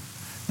was.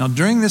 Now,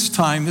 during this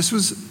time, this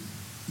was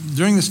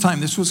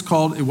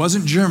called, it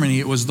wasn't Germany,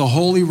 it was the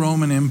Holy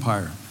Roman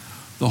Empire.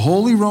 The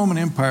Holy Roman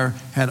Empire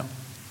had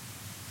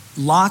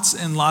lots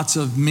and lots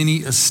of mini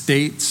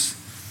estates.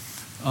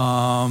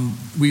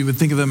 We would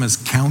think of them as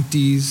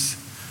counties.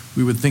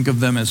 We would think of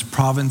them as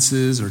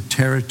provinces or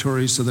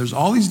territories. So there's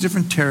all these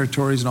different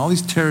territories, and all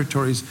these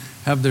territories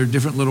have their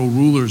different little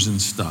rulers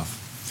and stuff.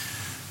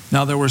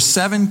 Now, there were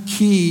 7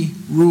 key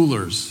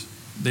rulers.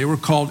 They were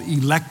called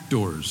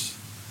electors.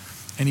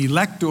 An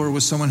elector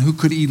was someone who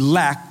could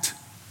elect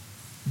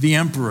the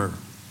emperor.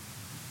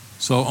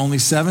 So only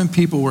 7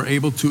 people were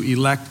able to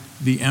elect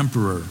the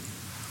emperor.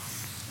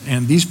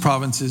 And these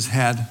provinces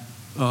had,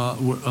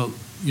 pulled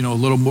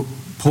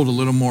a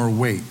little more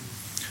weight.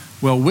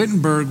 Well,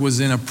 Wittenberg was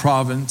in a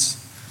province.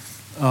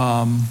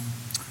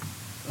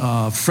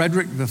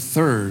 Frederick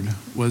III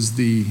was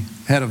the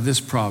head of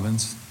this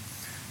province.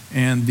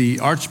 And the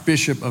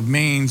Archbishop of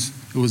Mainz,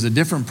 it was a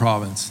different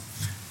province.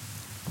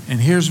 And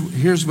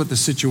here's what the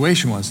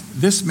situation was.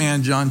 This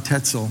man, John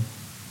Tetzel,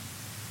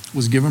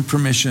 was given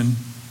permission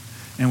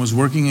and was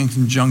working in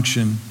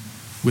conjunction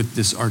with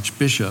this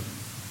archbishop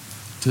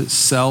to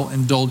sell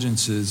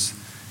indulgences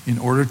in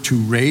order to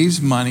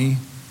raise money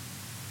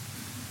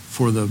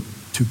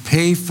to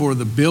pay for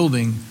the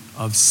building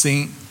of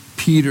St.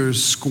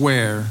 Peter's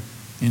Square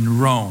in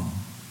Rome.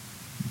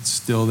 It's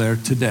still there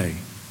today.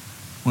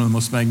 One of the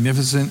most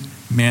magnificent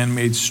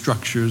man-made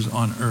structures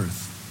on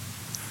earth.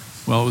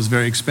 Well, it was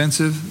very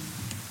expensive.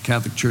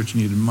 Catholic Church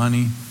needed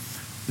money.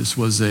 This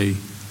was a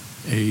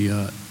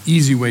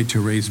easy way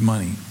to raise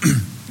money.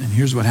 And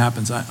here's what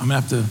happens. I'm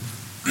gonna have to.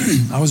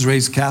 I was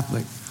raised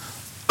Catholic.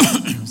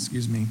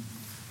 Excuse me.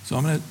 So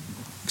I'm going to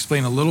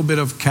explain a little bit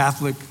of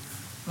Catholic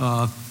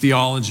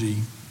theology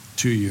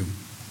to you.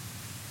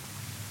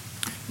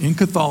 In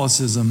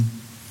Catholicism,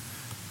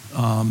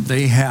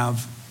 they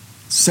have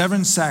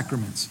 7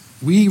 sacraments.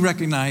 We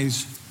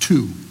recognize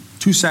 2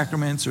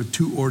 sacraments or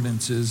 2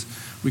 ordinances.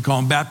 We call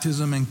them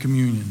baptism and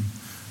communion.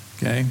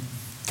 Okay?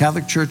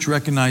 Catholic Church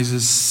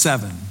recognizes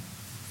 7.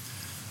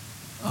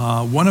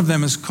 One of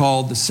them is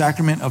called the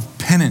sacrament of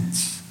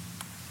penance.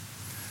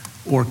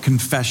 or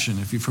confession.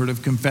 If you've heard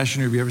of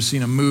confession, or if you've ever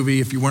seen a movie,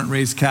 if you weren't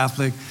raised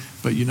Catholic,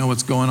 but you know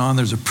what's going on,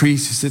 there's a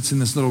priest who sits in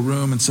this little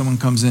room and someone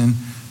comes in,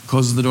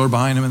 closes the door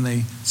behind him, and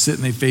they sit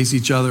and they face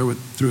each other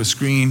through a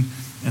screen,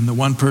 and the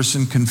one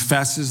person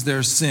confesses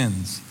their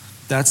sins.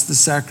 That's the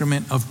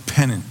sacrament of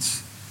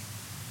penance.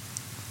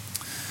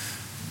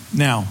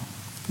 Now,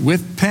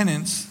 with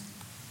penance,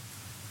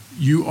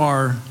 you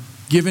are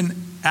given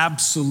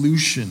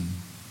absolution.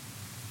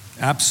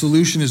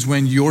 Absolution is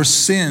when your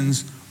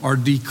sins are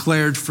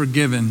declared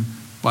forgiven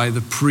by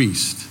the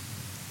priest.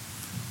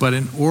 But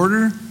in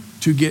order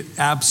to get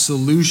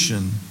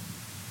absolution,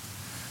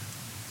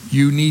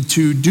 you need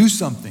to do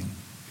something.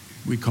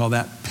 We call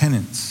that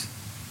penance.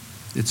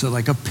 It's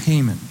like a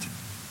payment,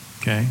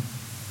 okay?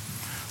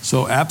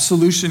 So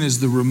absolution is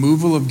the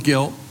removal of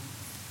guilt.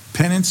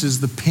 Penance is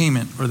the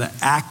payment or the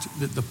act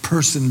that the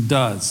person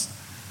does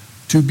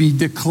to be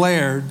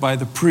declared by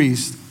the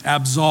priest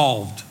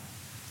absolved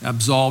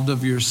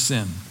of your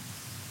sin.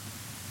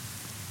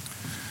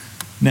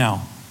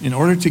 Now, in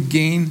order to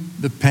gain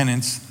the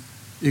penance,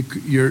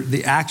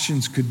 the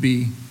actions could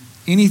be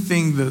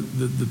anything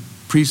the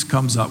priest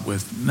comes up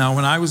with. Now,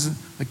 when I was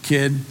a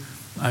kid,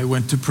 I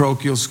went to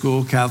parochial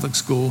school, Catholic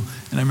school,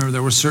 and I remember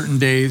there were certain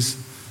days,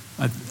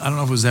 I don't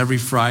know if it was every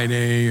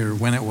Friday or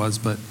when it was,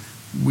 but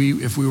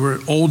if we were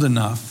old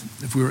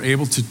enough, if we were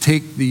able to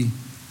take the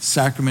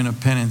sacrament of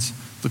penance,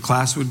 the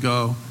class would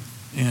go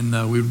and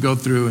we would go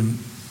through and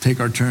take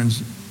our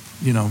turns,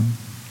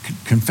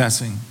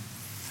 confessing.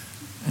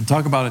 And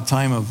talk about a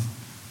time of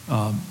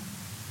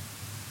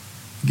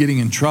getting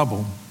in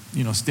trouble,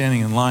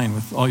 standing in line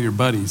with all your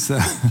buddies.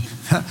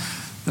 that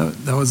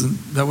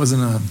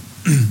wasn't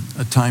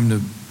a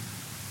time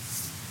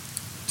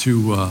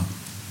to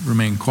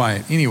remain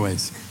quiet.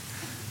 Anyways,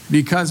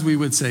 because we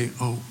would say,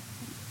 oh,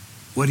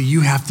 what do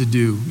you have to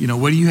do?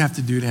 What do you have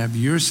to do to have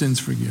your sins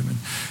forgiven?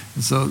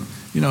 And so,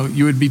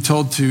 you would be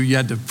told you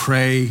had to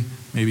pray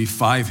maybe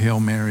 5 Hail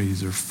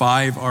Marys or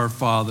 5 Our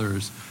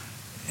Fathers.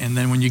 And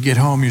then when you get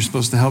home, you're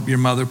supposed to help your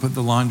mother put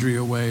the laundry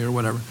away or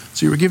whatever.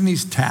 So you were given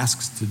these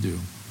tasks to do.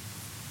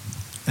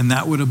 And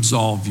that would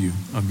absolve you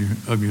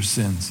of your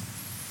sins.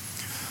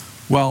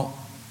 Well,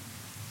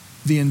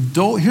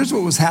 here's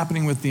what was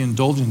happening with the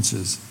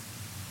indulgences.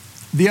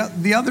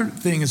 The other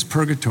thing is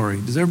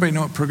purgatory. Does everybody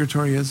know what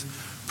purgatory is?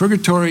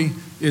 Purgatory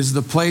is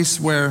the place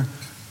where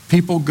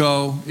people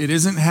go. It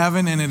isn't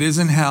heaven and it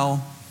isn't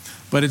hell,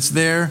 but it's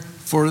there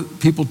for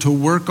people to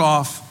work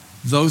off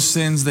those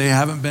sins they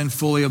haven't been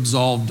fully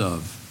absolved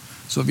of.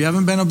 So if you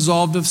haven't been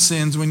absolved of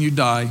sins when you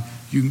die,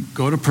 you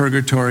go to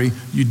purgatory.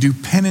 You do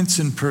penance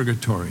in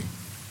purgatory.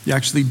 You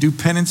actually do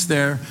penance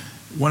there.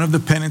 One of the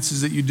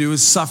penances that you do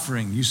is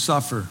suffering. You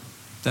suffer.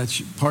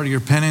 That's part of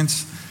your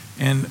penance.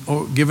 And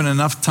given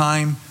enough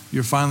time,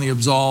 you're finally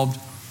absolved.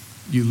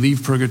 You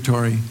leave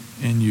purgatory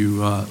and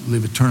you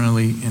live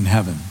eternally in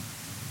heaven.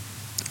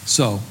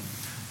 So,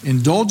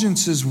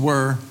 indulgences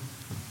were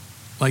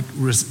like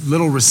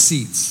little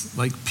receipts,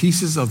 like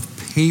pieces of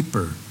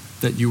paper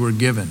that you were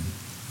given.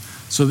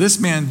 So this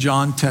man,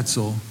 John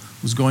Tetzel,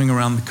 was going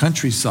around the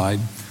countryside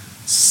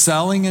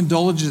selling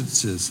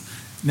indulgences.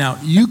 Now,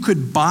 you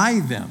could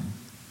buy them.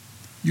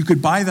 You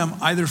could buy them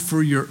either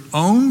for your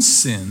own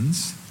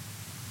sins,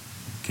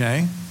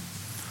 okay,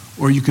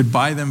 or you could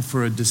buy them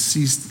for a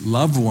deceased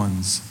loved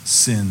one's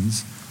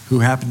sins who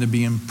happen to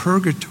be in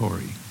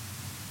purgatory.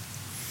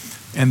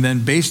 And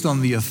then based on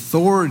the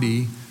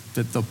authority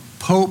that the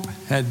Pope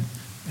had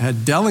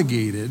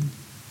delegated,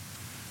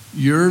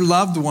 your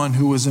loved one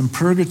who was in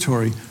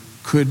purgatory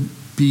could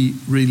be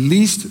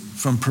released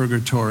from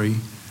purgatory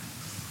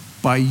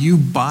by you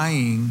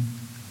buying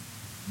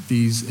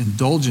these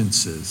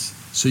indulgences.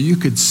 So you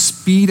could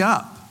speed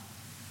up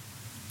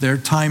their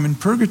time in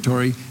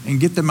purgatory and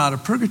get them out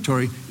of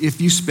purgatory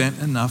if you spent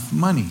enough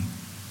money.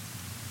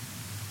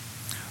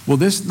 Well,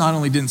 this not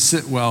only didn't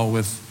sit well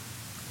with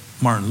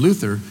Martin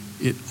Luther,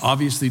 it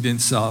obviously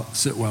didn't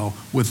sit well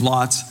with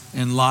lots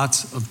and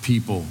lots of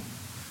people,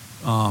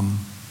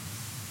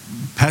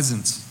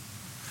 peasants.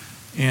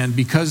 And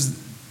because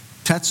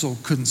Tetzel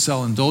couldn't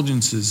sell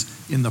indulgences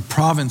in the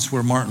province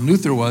where Martin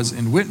Luther was,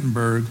 in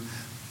Wittenberg,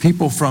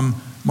 people from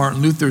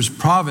Martin Luther's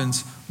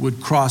province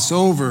would cross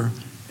over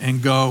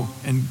and go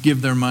and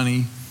give their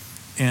money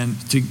and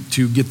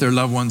to get their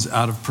loved ones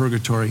out of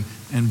purgatory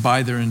and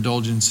buy their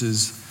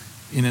indulgences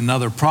in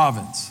another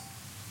province.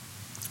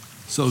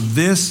 So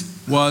this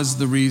was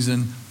the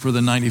reason for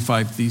the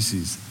 95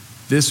 Theses.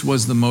 This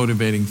was the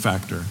motivating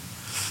factor,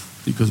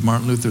 because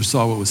Martin Luther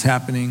saw what was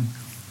happening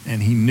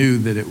and he knew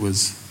that it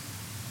was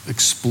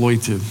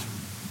exploitive,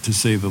 to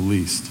say the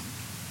least.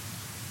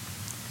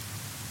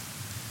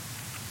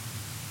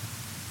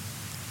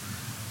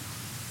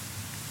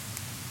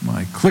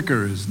 My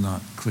clicker is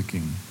not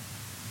clicking.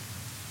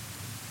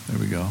 There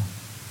we go.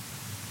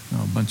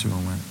 Oh, a bunch of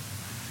them went.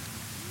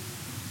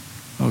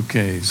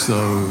 Okay,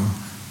 so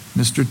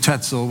Mr.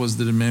 Tetzel was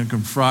the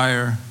Dominican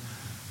friar.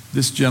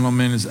 This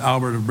gentleman is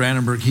Albert of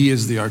Brandenburg. He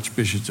is the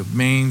Archbishop of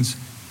Mainz.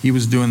 He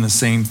was doing the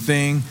same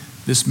thing.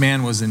 This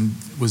man was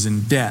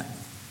in debt.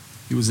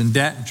 He was in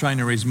debt and trying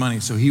to raise money.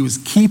 So he was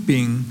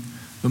keeping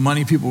the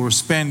money people were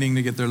spending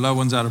to get their loved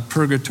ones out of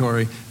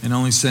purgatory and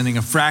only sending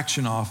a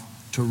fraction off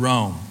to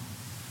Rome.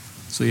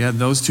 So you had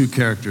those two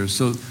characters.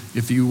 So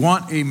if you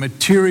want a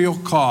material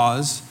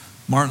cause,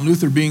 Martin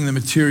Luther being the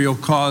material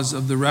cause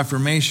of the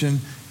Reformation,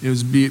 it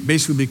was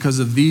basically because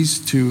of these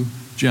two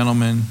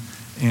gentlemen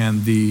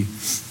and the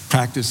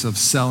practice of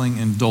selling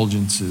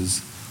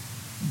indulgences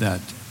that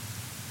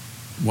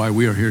why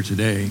we are here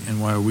today and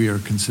why we are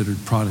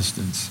considered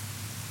Protestants.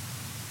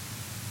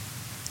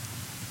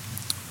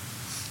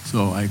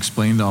 So I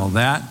explained all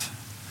that.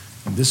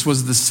 And this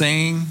was the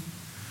saying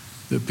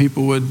that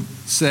people would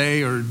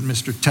say, or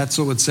Mr.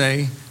 Tetzel would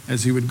say,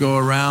 as he would go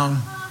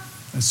around.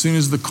 As soon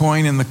as the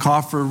coin in the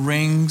coffer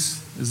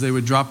rings, as they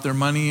would drop their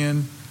money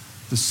in,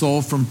 the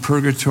soul from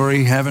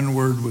purgatory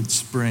heavenward would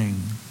spring.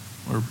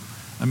 Or,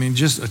 I mean,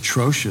 just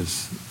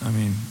atrocious. I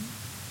mean,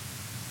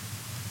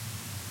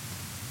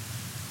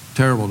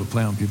 terrible to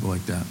play on people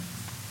like that.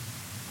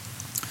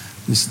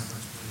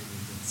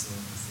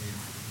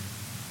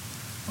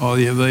 Oh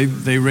yeah,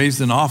 they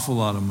raised an awful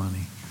lot of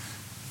money.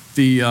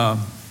 The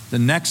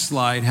next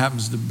slide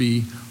happens to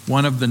be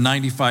one of the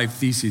 95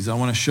 Theses. I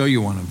want to show you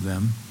one of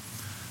them.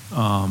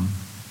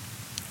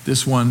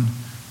 This one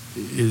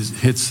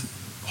hits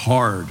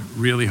hard,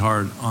 really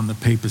hard on the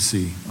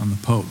papacy, on the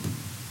Pope.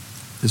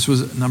 This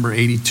was number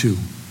 82.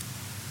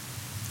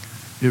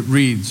 It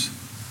reads,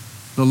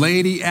 the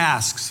laity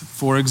asks,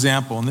 for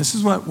example, and this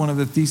is what one of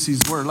the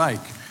theses were like.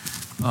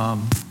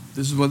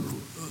 This is what,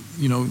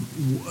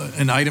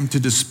 an item to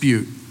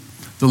dispute.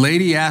 The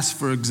laity asks,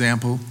 for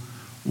example,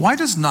 why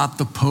does not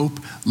the Pope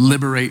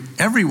liberate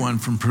everyone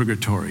from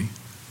purgatory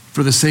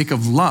for the sake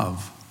of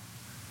love,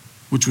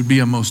 which would be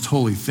a most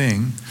holy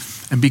thing,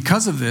 and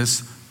because of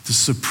this, the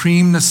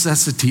supreme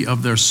necessity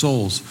of their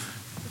souls?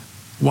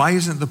 Why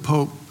isn't the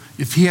Pope,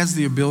 if he has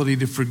the ability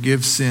to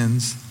forgive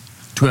sins,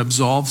 to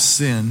absolve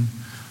sin,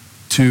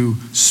 to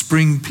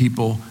spring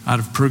people out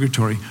of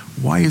purgatory,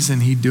 why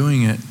isn't he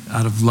doing it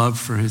out of love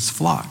for his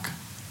flock?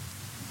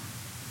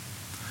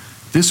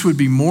 This would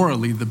be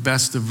morally the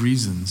best of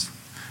reasons.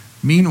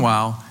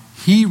 Meanwhile,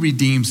 he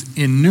redeems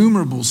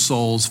innumerable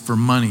souls for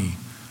money,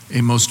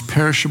 a most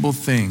perishable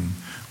thing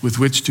with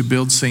which to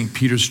build St.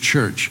 Peter's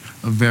Church,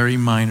 a very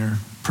minor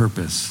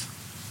purpose.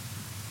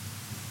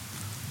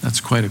 That's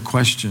quite a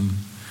question,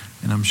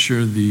 and I'm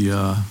sure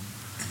the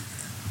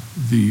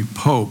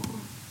Pope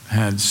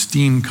had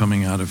steam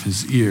coming out of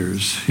his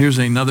ears. Here's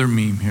another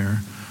meme here.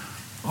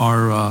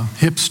 Our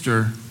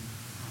hipster,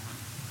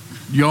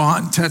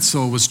 Johann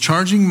Tetzel, was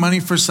charging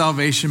money for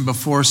salvation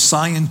before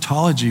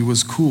Scientology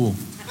was cool.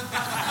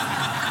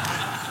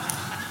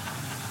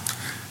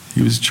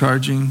 He was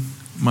charging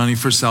money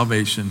for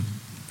salvation.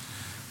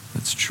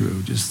 That's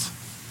true.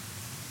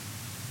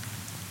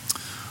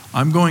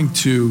 I'm going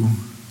to,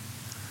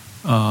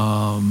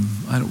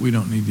 we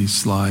don't need these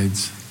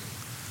slides.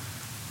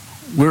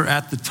 We're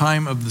at the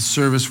time of the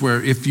service where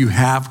if you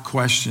have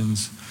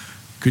questions,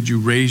 could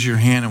you raise your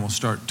hand and we'll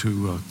start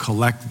to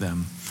collect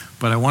them.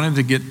 But I wanted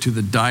to get to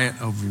the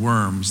diet of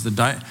worms.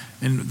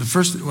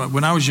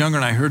 When I was younger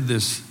and I heard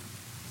this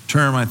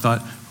term, I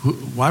thought,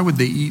 why would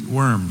they eat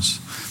worms?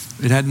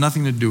 It had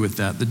nothing to do with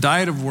that. The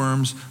diet of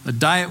worms, a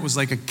diet was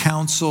like a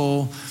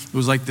council. It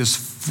was like this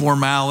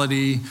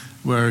formality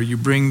where you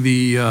bring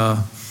the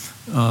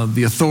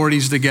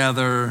authorities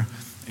together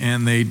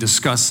and they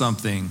discuss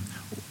something.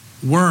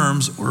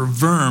 Worms or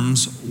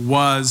verms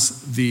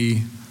was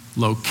the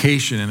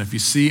location. And if you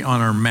see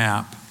on our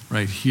map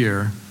right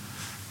here,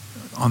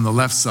 on the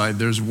left side,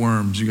 there's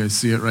Worms. You guys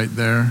see it right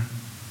there?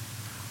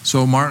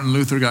 So Martin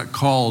Luther got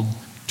called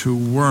to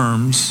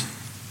Worms.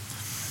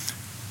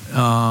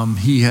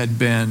 He had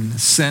been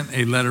sent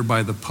a letter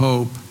by the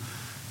Pope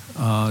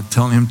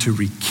telling him to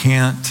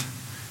recant.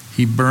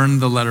 He burned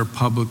the letter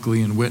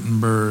publicly in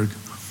Wittenberg.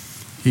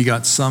 He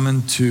got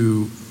summoned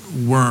to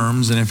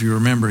Worms, and if you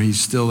remember, he's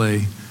still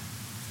a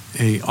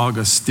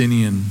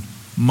Augustinian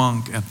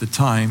monk at the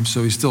time,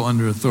 so he's still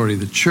under authority of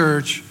the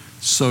church,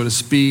 so to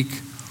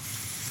speak.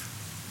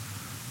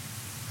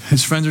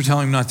 His friends are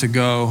telling him not to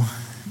go.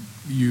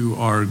 You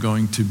are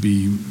going to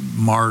be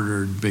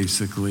martyred,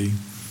 basically.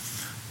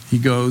 He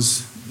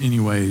goes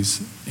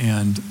anyways,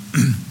 and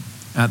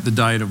at the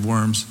Diet of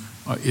Worms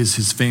is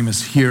his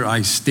famous "Here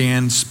I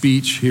Stand"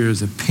 speech. Here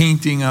is a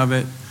painting of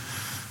it,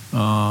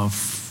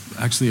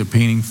 actually a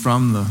painting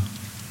from the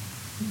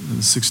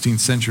 16th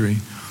century.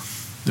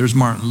 There's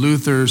Martin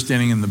Luther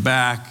standing in the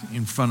back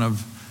in front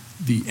of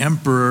the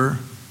emperor,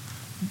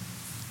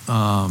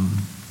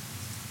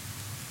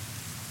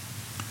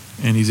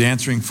 and he's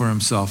answering for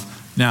himself.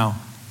 Now,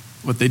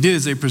 what they did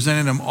is they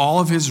presented him all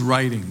of his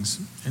writings.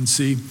 And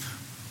see,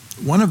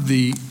 one of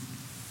the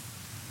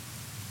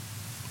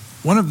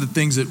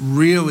things that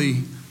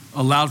really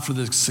allowed for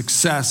the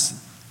success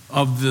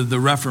of the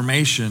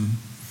Reformation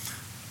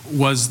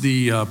was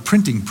the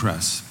printing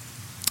press.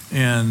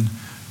 And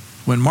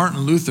when Martin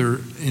Luther,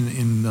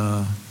 in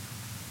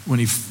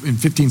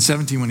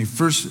 1517, when he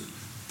first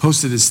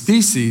posted his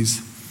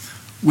theses,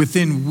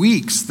 within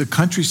weeks, the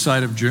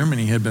countryside of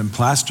Germany had been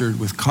plastered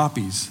with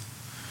copies.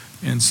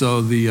 And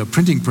so the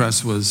printing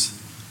press was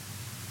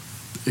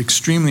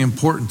extremely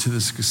important to the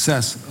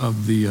success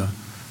of the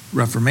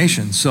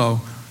Reformation.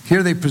 So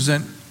here they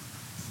present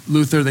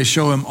Luther, they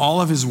show him all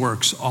of his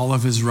works, all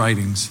of his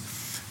writings,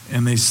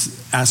 and they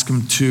ask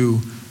him to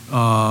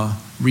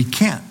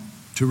recant,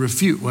 to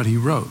refute what he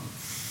wrote.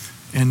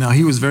 And now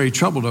he was very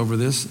troubled over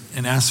this,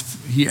 and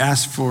he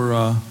asked for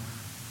a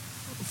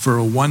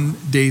 1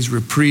 day's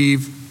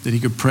reprieve that he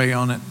could pray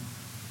on it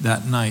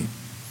that night.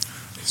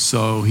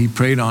 So he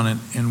prayed on it,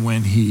 and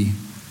when he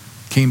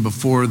came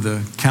before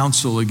the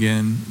council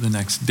again the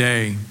next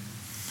day,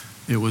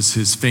 it was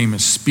his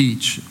famous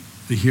speech,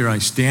 the Here I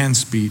Stand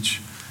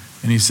speech.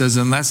 And he says,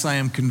 unless I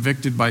am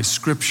convicted by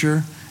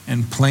Scripture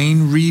and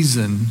plain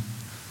reason,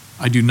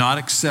 I do not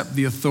accept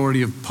the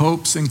authority of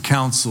popes and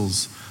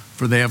councils,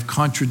 for they have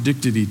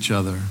contradicted each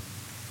other.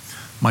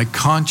 My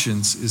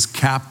conscience is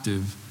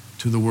captive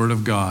to the Word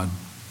of God.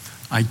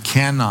 I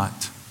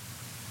cannot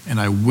and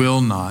I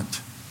will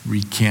not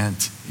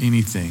recant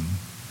anything.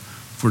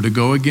 For to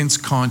go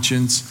against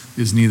conscience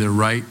is neither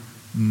right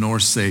nor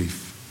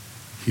safe.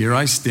 Here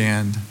I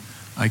stand.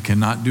 I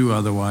cannot do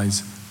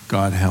otherwise.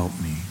 God help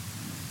me.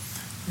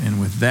 And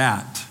with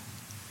that,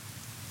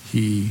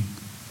 he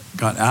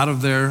got out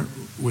of there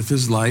with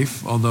his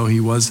life, although he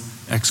was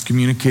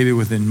excommunicated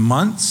within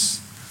months.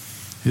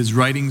 His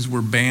writings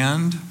were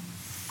banned.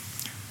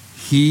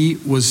 He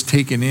was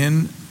taken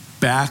in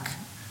back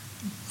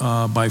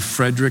by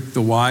Frederick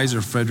the Wise,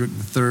 or Frederick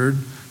III,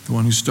 the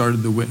one who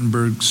started the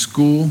Wittenberg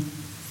School.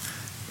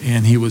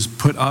 And he was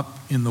put up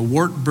in the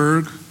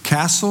Wartburg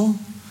Castle,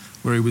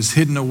 where he was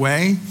hidden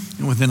away.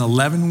 And within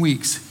 11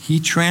 weeks, he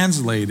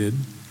translated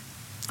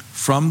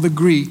from the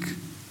Greek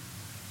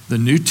the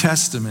New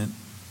Testament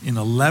in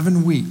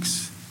 11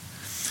 weeks.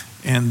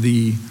 And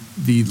the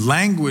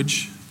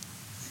language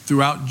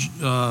throughout,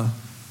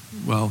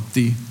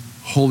 the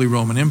Holy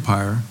Roman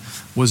Empire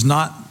was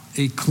not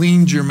a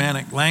clean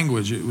Germanic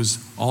language. It was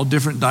all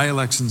different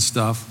dialects and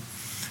stuff.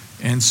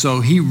 And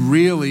so he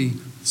really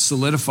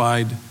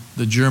solidified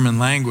the German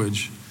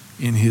language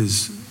in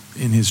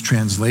his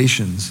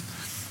translations.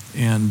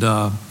 And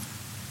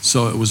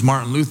so it was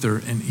Martin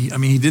Luther, and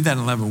he did that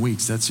in 11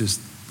 weeks. That's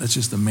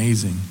just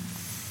amazing.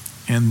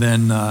 And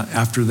then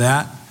after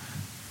that,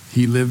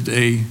 he lived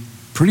a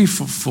pretty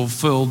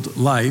fulfilled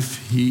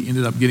life. He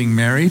ended up getting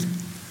married.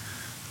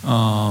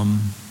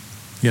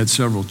 He had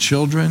several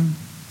children.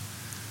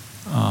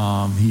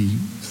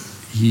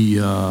 He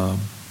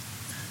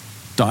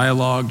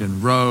dialogued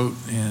and wrote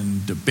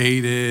and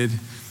debated,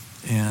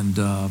 and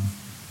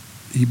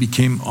he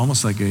became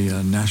almost like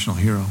a national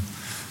hero.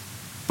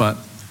 But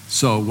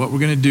so what we're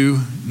going to do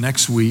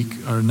next week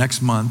or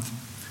next month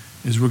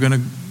is we're going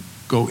to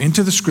go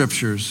into the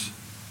scriptures,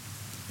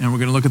 and we're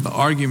going to look at the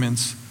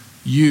arguments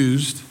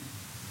used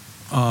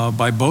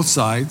by both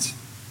sides,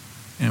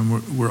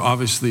 and we're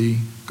obviously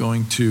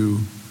going to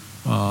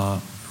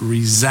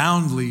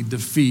resoundingly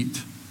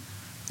defeat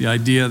the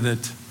idea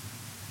that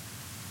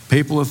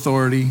papal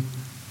authority,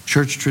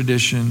 church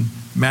tradition,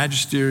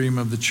 magisterium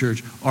of the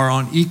church are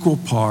on equal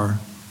par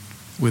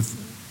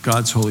with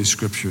God's holy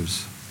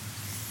scriptures.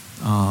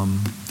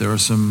 There are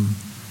some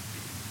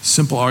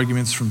simple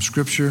arguments from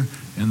Scripture,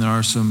 and there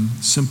are some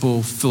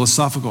simple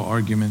philosophical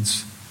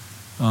arguments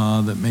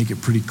that make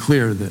it pretty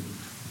clear that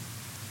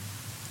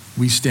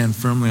we stand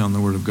firmly on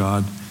the Word of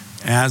God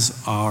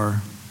as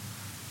our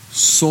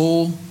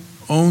sole,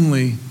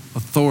 only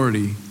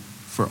authority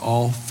for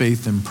all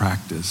faith and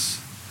practice.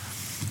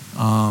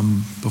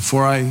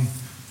 I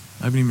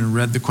haven't even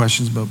read the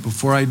questions, but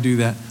before I do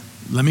that,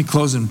 let me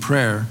close in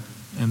prayer,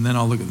 and then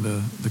I'll look at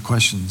the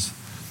questions.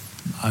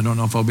 I don't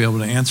know if I'll be able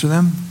to answer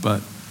them,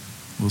 but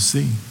we'll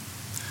see.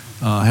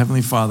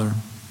 Heavenly Father,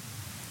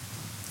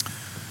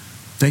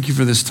 thank you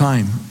for this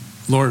time.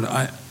 Lord, we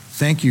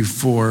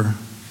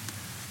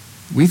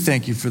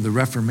thank you for the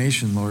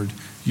Reformation, Lord.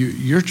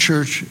 Your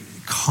church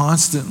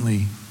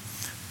constantly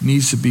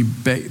needs to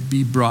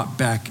be brought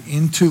back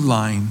into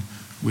line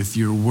with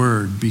your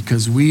word,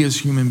 because we as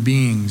human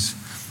beings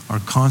are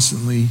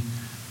constantly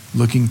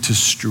looking to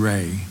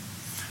stray.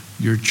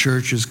 Your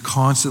church is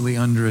constantly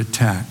under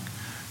attack.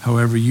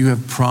 However, you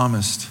have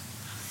promised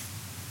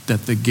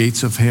that the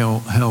gates of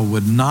hell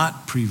would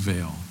not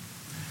prevail,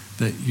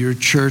 that your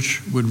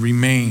church would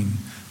remain.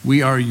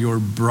 We are your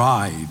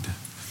bride.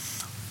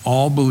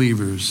 All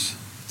believers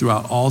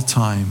throughout all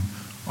time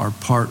are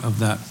part of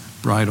that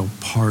bridal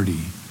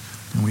party.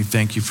 And we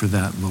thank you for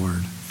that,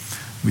 Lord.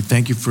 We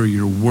thank you for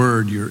your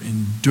word, your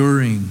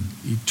enduring,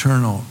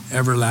 eternal,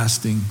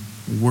 everlasting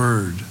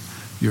word,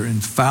 your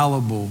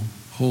infallible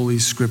holy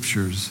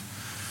scriptures.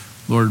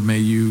 Lord, may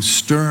you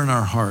stir in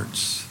our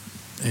hearts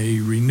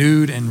a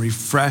renewed and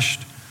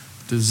refreshed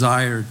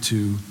desire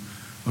to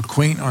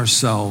acquaint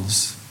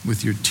ourselves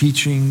with your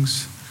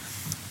teachings,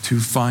 to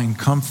find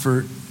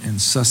comfort and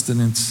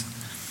sustenance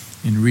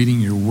in reading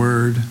your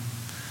word.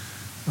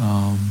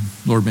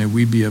 Lord, may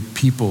we be a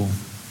people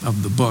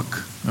of the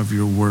book of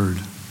your word.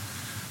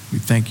 We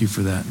thank you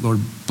for that.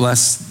 Lord,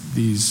 bless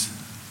these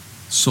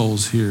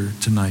souls here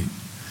tonight.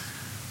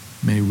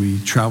 May we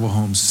travel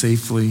home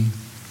safely.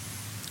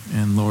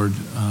 And Lord,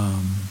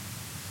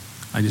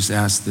 I just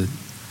ask that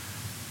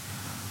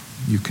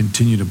you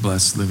continue to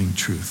bless Living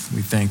Truth.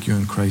 We thank you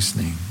in Christ's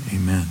name.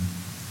 Amen.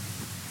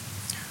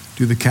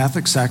 Do the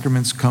Catholic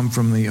sacraments come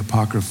from the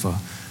Apocrypha,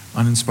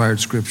 uninspired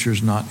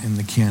scriptures not in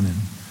the canon?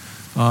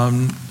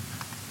 The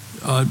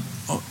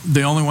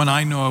only one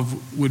I know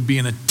of would be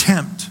an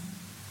attempt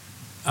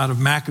out of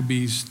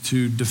Maccabees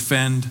to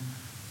defend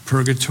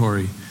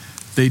purgatory.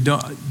 They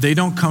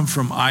don't come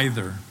from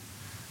either.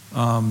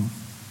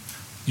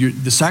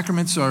 The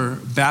sacraments are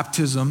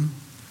baptism,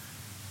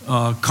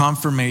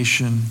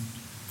 confirmation,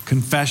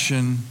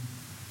 confession,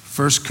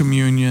 first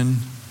communion,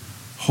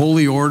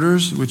 holy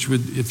orders, which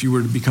would, if you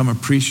were to become a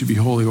priest, you'd be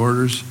holy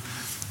orders,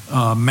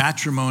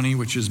 matrimony,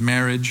 which is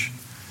marriage,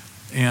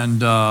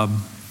 and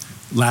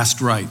last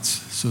rites.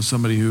 So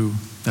somebody who,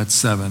 that's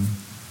 7.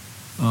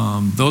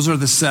 Those are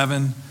the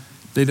 7.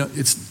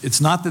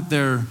 It's not that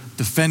they're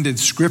defended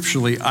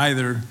scripturally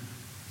either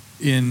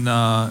in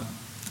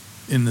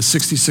the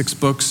 66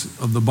 books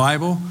of the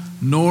Bible,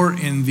 nor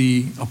in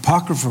the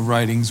Apocryphal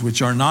writings,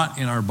 which are not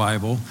in our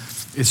Bible.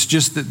 It's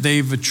just that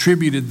they've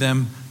attributed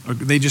them, or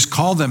they just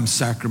call them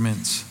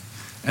sacraments,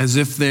 as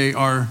if they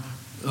are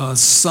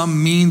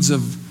some means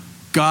of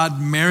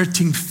God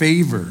meriting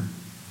favor.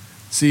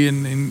 See,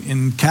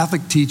 in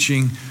Catholic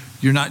teaching,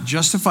 you're not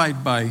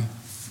justified by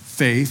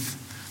faith.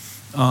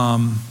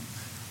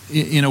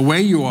 In a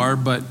way you are,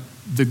 but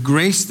the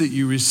grace that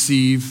you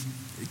receive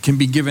can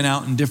be given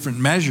out in different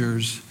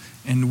measures,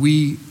 and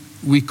we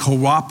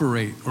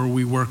cooperate or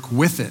we work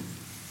with it.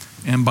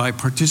 And by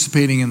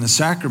participating in the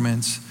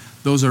sacraments,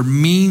 those are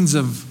means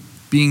of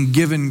being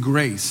given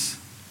grace.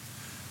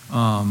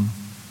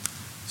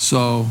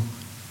 So,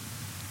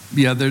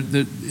 yeah,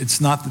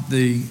 it's not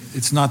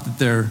that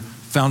they're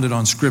founded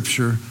on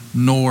Scripture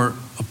nor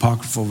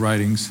apocryphal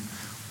writings.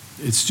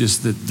 It's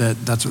just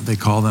that's what they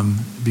call them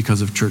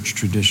because of church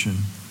tradition.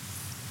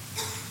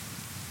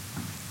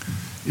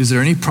 Is there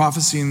any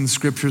prophecy in the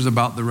Scriptures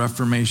about the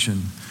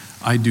Reformation?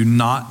 I do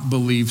not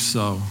believe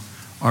so.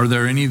 Are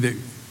there any that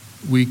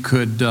we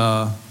could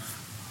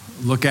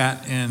look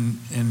at and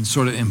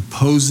sort of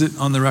impose it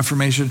on the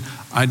Reformation?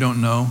 I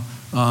don't know.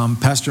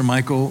 Pastor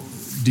Michael,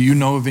 do you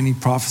know of any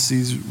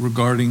prophecies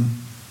regarding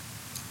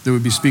that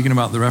would be speaking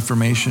about the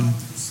Reformation? When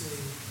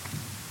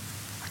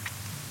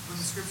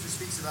the Scripture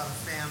speaks about a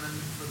famine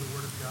for the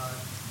Word of God,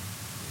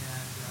 and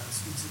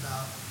speaks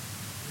about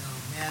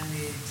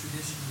man-made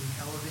tradition being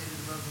elevated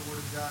above the Word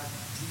of God,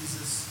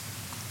 Jesus'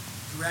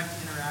 direct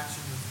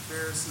interaction with the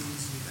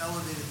Pharisees, you've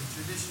elevated the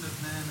tradition of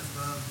men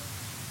above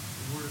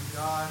the Word of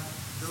God.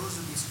 Those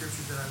would be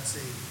scriptures that I would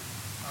say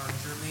are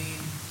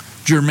germane.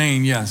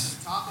 Germane, yes.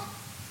 Topic.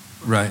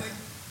 Right.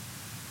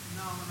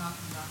 No, not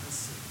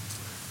necessarily.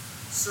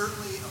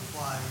 Certainly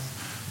applies.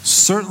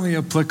 Certainly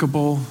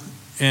applicable,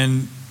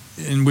 and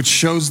which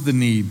shows the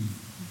need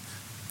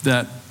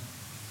that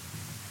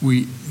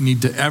we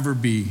need to ever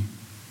be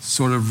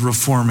sort of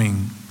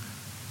reforming.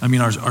 I mean,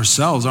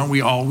 ourselves, aren't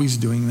we always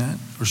doing that?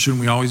 Or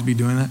shouldn't we always be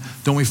doing that?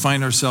 Don't we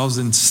find ourselves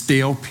in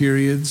stale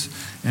periods,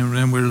 and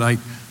then we're like,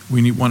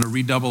 want to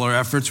redouble our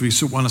efforts. We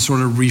want to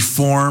sort of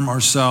reform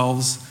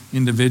ourselves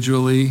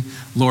individually.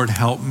 Lord,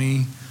 help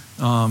me.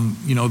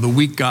 The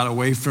week got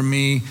away from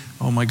me.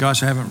 Oh my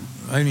gosh, I haven't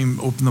even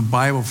opened the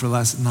Bible for the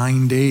last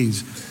 9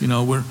 days.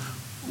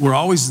 We're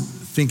always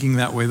thinking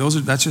that way.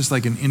 That's just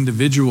like an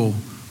individual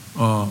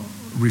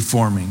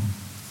reforming.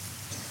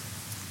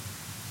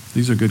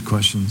 These are good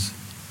questions.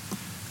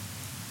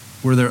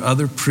 Were there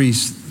other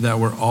priests that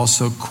were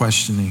also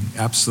questioning?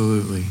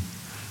 Absolutely.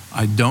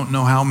 I don't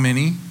know how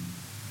many.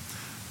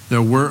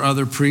 There were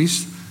other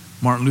priests.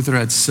 Martin Luther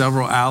had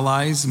several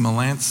allies.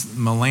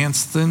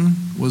 Melanchthon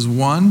was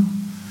one.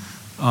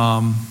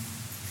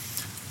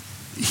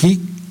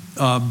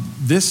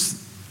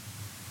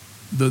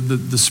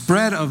 The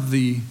spread of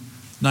the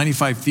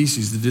 95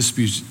 Theses, the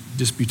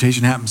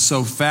disputation happened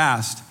so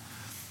fast,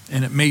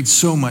 and it made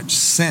so much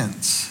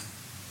sense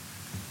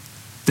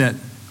that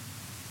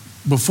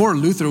before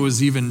Luther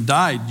was even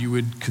died, you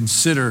would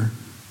consider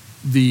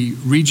the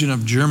region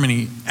of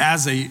Germany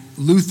as a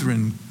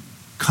Lutheran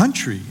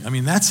country. I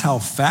mean, that's how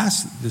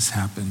fast this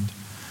happened.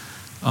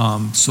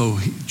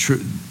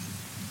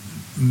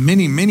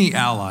 Many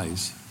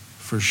allies,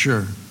 for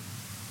sure.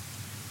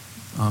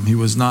 He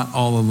was not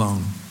all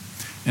alone.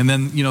 And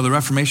then, the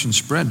Reformation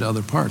spread to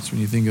other parts.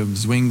 When you think of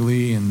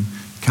Zwingli and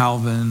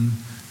Calvin,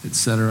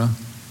 etc.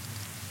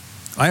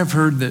 I have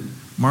heard that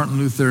Martin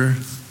Luther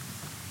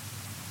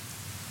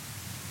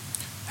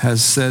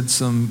has said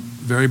some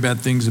very bad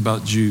things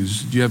about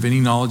Jews. Do you have any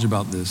knowledge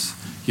about this?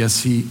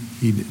 Yes, he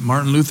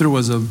Martin Luther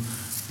was a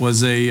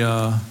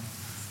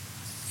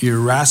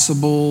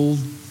irascible,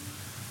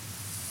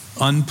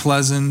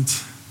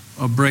 unpleasant,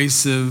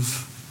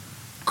 abrasive,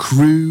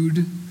 crude.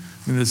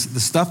 I mean, the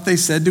stuff they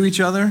said to each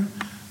other,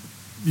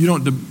 you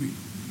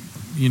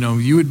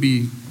would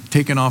be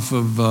taken off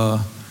of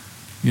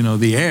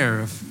the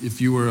air if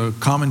you were a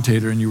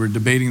commentator and you were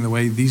debating the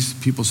way these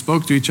people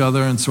spoke to each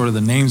other and sort of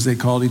the names they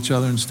called each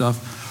other and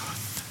stuff.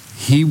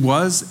 He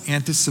was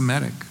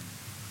anti-Semitic,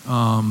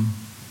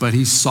 but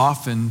he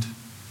softened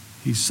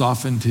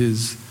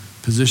his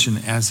position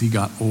as he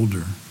got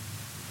older.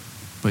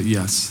 But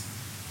yes,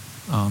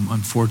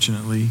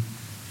 unfortunately,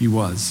 he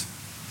was.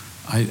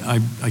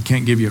 I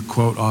can't give you a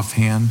quote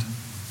offhand.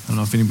 I don't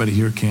know if anybody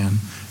here can.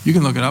 You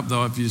can look it up,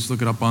 though, if you just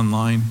look it up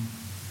online.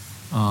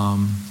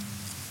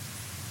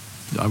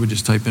 I would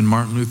just type in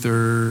Martin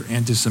Luther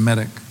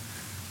anti-Semitic.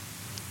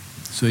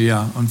 So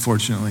yeah,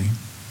 unfortunately.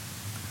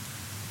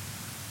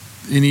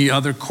 Any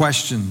other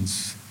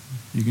questions?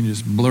 You can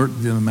just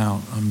blurt them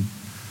out.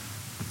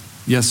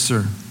 Yes,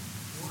 sir.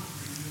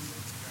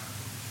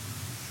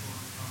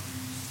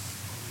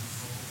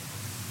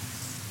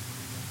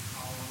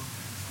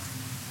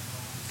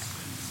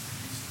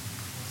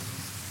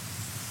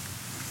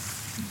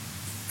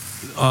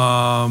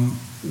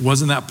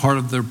 Wasn't that part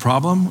of their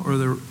problem or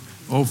their?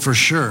 Oh, for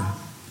sure.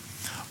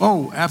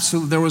 Oh,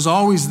 absolutely. There was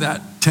always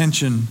that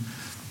tension.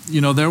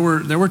 There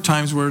were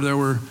times where there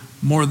was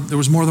more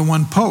than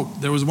one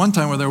pope. There was one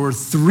time where there were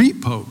 3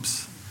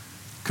 popes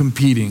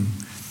competing.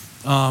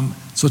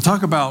 So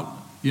talk about,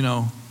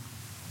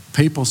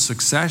 papal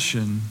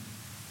succession.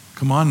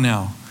 Come on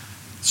now.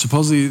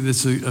 Supposedly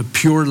it's a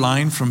pure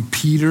line from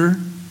Peter,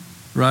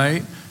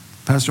 right?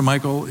 Pastor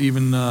Michael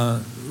even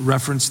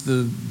referenced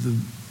the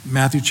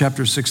Matthew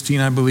chapter 16,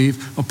 I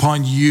believe.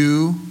 Upon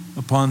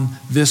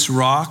this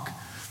rock.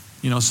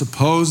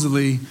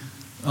 Supposedly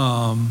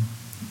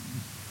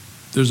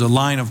there's a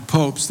line of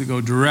popes that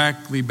go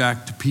directly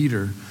back to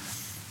Peter.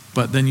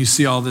 But then you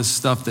see all this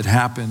stuff that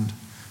happened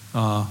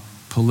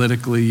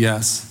politically,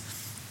 yes.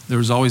 There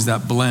was always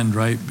that blend,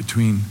 right,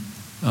 between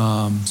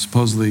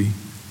supposedly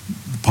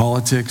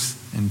politics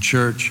and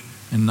church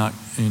and not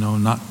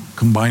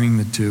combining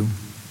the two.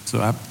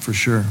 So for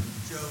sure.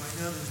 Joe,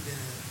 I know there's been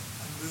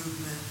a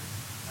movement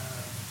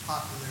of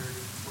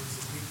popularity towards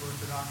the Greek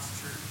Orthodox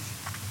Church.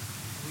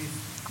 We've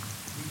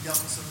dealt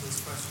with some of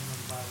those questions on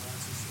the Bible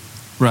Answer Show.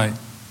 Right.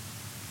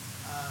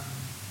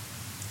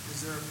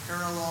 Is there a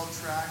parallel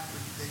track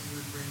that you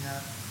would bring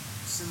up,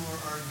 similar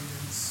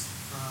arguments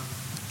from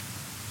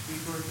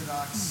Greek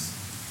Orthodox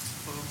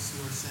folks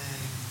who are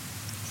saying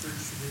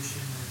church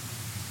tradition and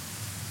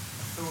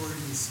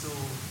authority is still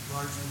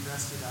largely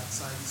vested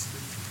outside the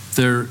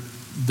Scripture?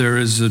 There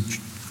is a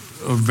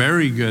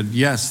very good,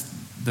 yes,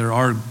 there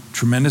are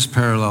tremendous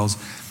parallels.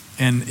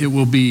 And it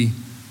will be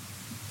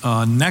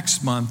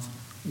next month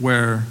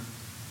where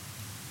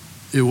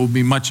it will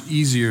be much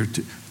easier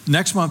to.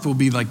 Next month will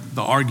be like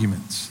the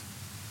arguments,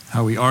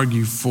 how we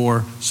argue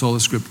for sola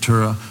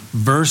scriptura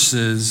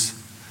versus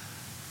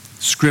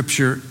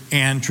scripture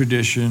and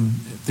tradition,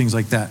 things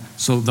like that.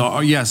 So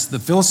the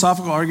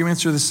philosophical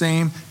arguments are the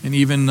same, and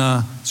even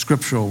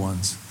scriptural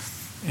ones.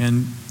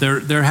 And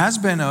there has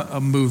been a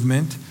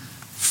movement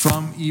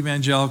from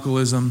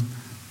evangelicalism,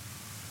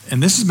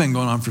 and this has been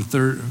going on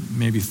for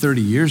maybe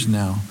 30 years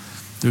now.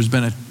 There's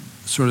been a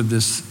sort of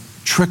this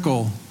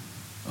trickle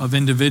of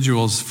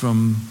individuals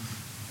from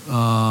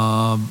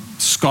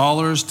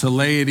scholars to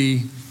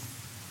laity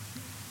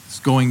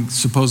going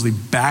supposedly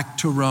back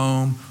to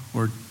Rome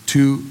or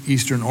to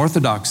Eastern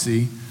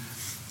Orthodoxy.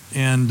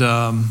 And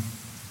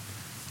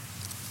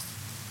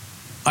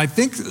I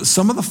think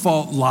some of the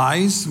fault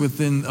lies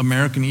within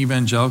American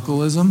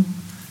evangelicalism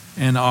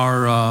and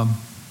I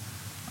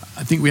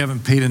think we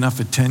haven't paid enough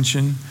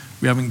attention.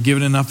 We haven't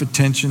given enough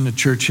attention to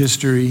church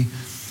history.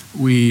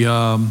 We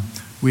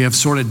have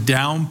sort of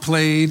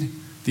downplayed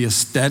the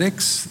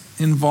aesthetics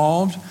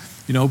involved.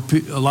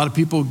 A lot of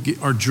people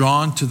are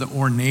drawn to the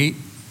ornate,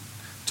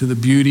 to the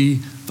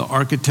beauty, the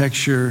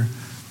architecture,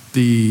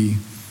 the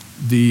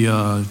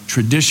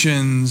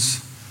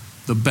traditions,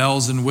 the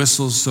bells and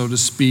whistles, so to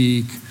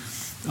speak.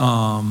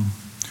 I've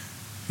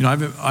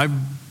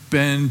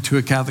been to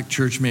a Catholic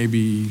church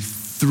maybe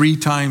 3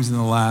 times in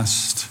the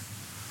last,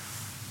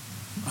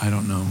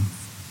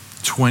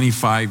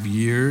 25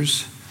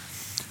 years.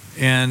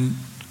 And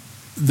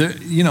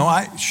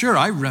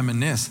I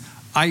reminisce.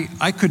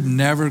 I could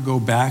never go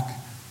back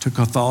to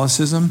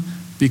Catholicism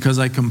because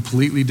I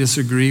completely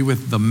disagree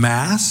with the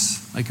Mass.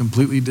 I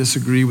completely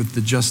disagree with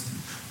the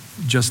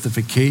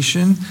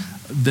justification.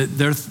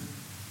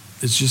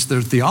 It's just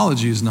their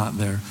theology is not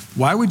there.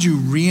 Why would you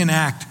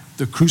reenact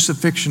the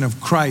crucifixion of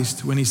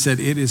Christ when he said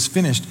it is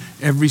finished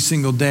every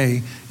single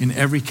day in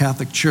every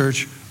Catholic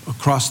church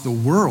across the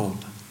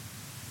world?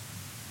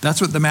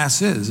 That's what the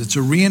Mass is. It's a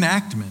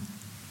reenactment.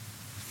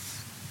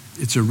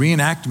 It's a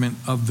reenactment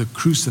of the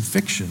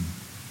crucifixion.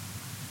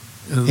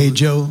 Hey,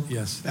 Joe.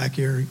 Yes. Back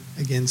here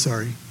again,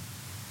 sorry.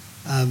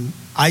 When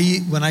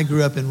I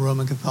grew up in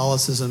Roman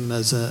Catholicism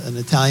as an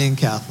Italian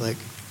Catholic,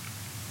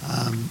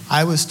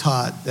 I was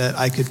taught that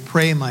I could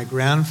pray my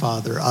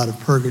grandfather out of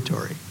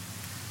purgatory.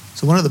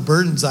 So one of the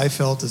burdens I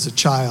felt as a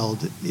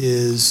child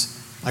is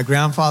my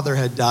grandfather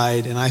had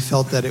died, and I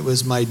felt that it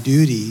was my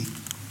duty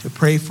to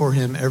pray for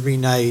him every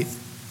night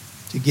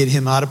to get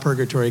him out of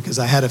purgatory because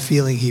I had a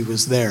feeling he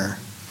was there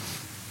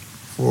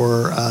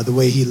for the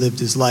way he lived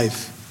his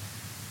life.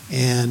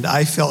 And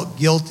I felt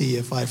guilty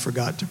if I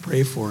forgot to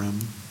pray for him.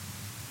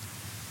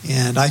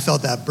 And I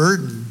felt that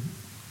burden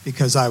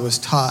because I was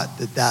taught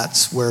that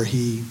that's where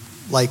he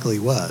likely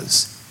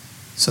was.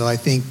 So I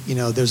think,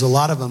 there's a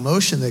lot of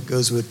emotion that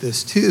goes with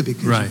this too,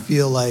 because Right. you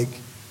feel like,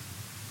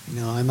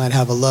 I might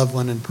have a loved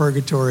one in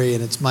purgatory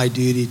and it's my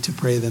duty to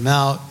pray them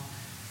out.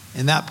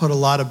 And that put a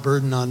lot of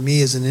burden on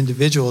me as an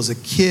individual, as a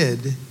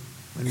kid,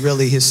 when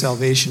really his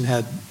salvation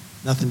had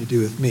nothing to do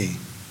with me.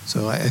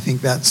 So I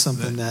think that's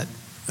something that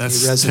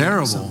That's resonates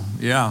terrible. some.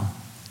 Yeah.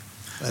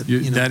 But,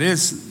 That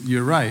is,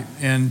 you're right.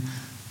 And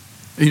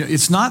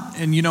it's not,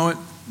 and what,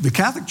 the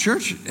Catholic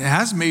Church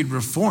has made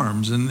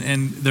reforms,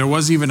 and there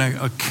was even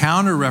a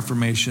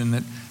counter-reformation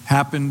that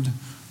happened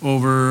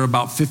over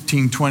about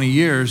 15, 20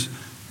 years,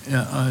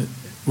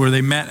 where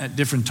they met at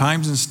different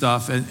times and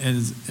stuff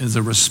as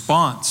a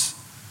response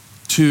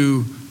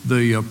to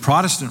the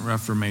Protestant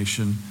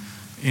Reformation.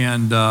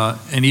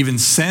 And even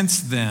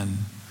since then,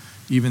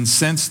 even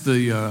since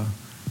the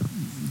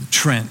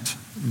Trent,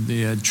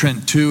 they had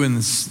Trent II in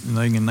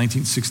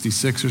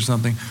 1966 or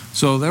something.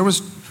 So there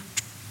was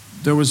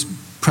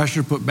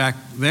pressure put back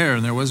there,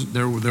 and there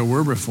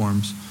were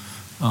reforms.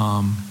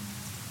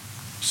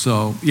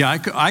 So yeah,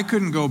 I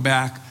couldn't go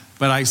back,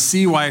 but I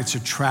see why it's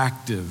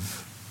attractive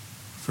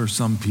for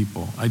some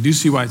people. I do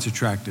see why it's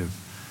attractive.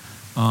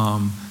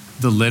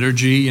 The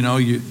liturgy,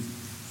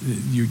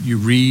 you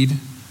read,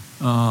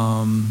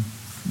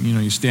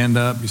 you stand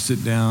up, you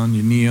sit down,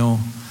 you kneel.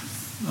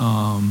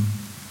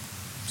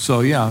 So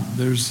yeah,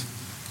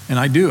 and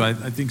I do. I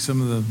think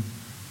some of the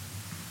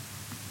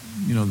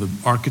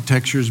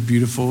architecture is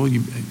beautiful.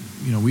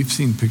 We've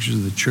seen pictures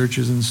of the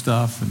churches and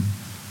stuff, and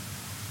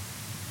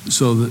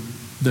so that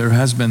there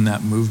has been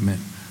that movement.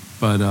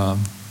 But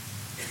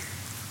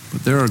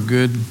there are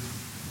good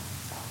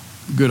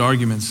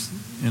arguments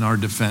in our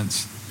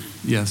defense.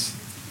 Yes. The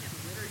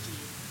liturgy,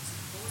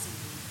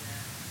 supposedly the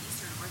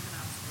Eastern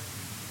Orthodox or the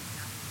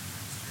Catholic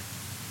Orthodox Church,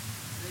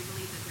 they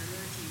believe that their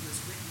liturgy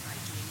was written by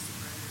James, the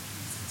brother of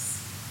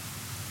Jesus. Do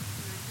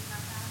you know anything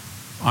about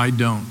that? I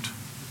don't.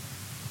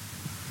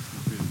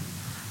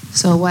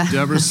 So what?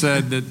 Deborah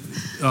said that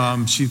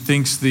she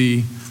thinks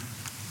the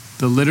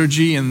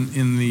liturgy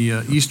in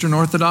the Eastern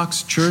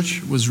Orthodox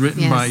Church was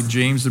written Yes. by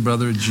James, the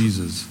brother of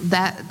Jesus.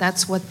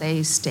 That's what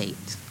they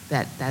state.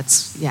 That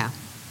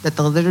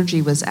the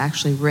liturgy was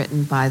actually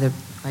written by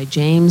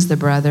James, the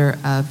brother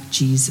of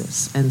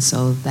Jesus, and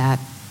so that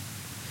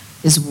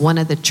is one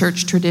of the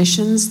church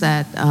traditions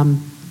that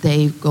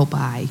they go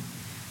by,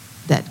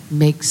 that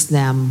makes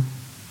them,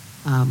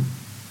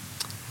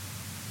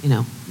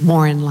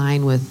 more in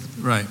line with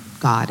Right.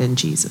 God and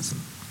Jesus,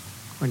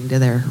 according to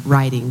their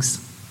writings.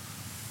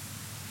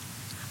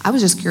 I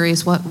was just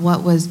curious,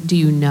 do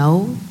you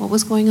know what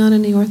was going on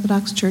in the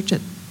Orthodox Church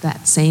at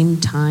that same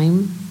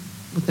time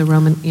with the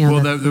Roman,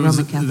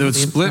 the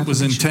split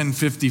was in Reformation?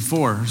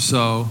 1054.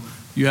 So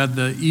you had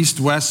the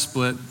East-West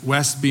split,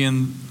 West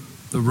being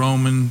the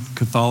Roman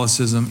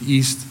Catholicism,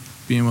 East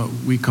being what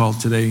we call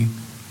today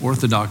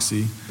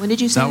Orthodoxy. When did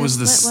you say That the was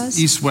the split was?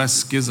 East-West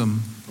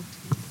schism.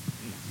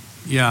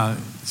 Yeah,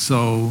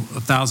 so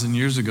 1,000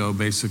 years ago,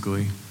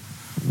 basically.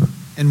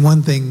 And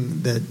one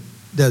thing that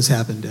does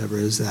happen, Deborah,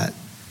 is that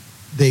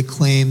they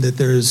claim that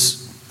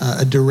there's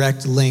a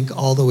direct link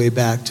all the way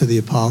back to the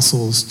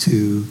apostles,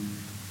 to,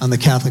 on the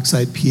Catholic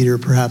side, Peter,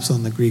 perhaps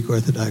on the Greek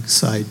Orthodox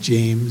side,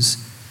 James.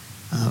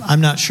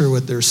 I'm not sure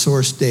what their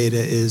source data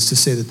is to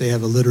say that they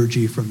have a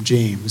liturgy from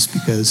James,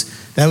 because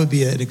that would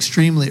be an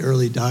extremely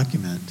early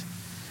document.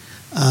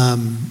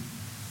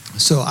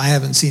 So I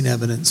haven't seen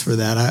evidence for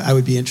that. I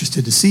would be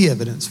interested to see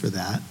evidence for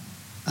that.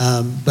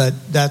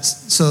 But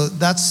that's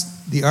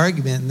the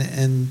argument,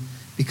 and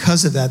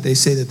because of that, they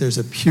say that there's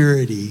a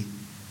purity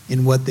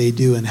in what they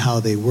do and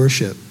how they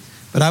worship.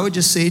 But I would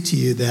just say to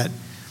you that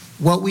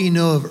what we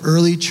know of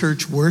early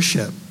church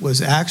worship was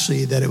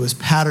actually that it was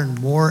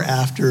patterned more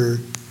after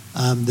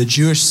the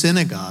Jewish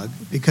synagogue,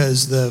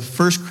 because the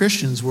first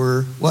Christians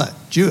were what?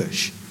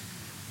 Jewish.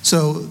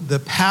 So the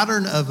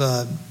pattern of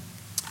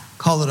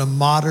call it a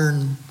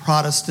modern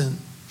Protestant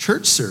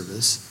church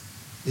service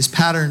is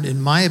patterned,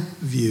 in my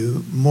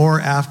view,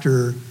 more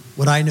after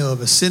what I know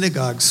of a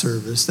synagogue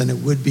service than it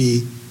would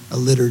be a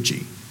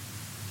liturgy.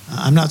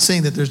 I'm not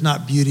saying that there's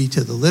not beauty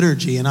to the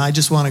liturgy, and I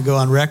just want to go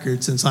on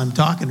record, since I'm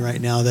talking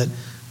right now, that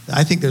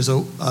I think there's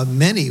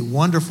many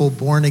wonderful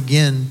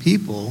born-again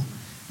people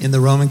in the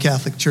Roman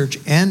Catholic Church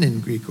and in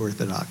Greek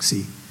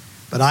Orthodoxy.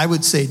 But I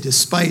would say,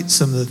 despite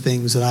some of the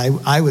things that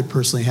I would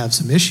personally have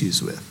some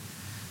issues with.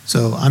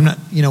 So I'm not,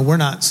 we're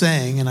not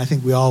saying, and I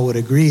think we all would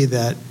agree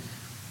that,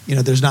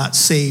 there's not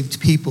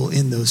saved people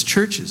in those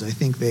churches. I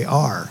think they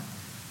are.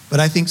 But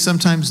I think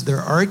sometimes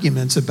their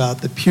arguments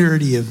about the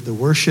purity of the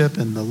worship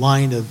and the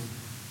line of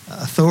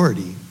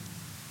authority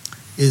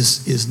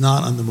is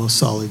not on the most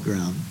solid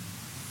ground.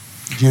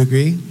 Do you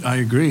agree? I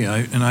agree.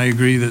 I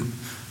agree that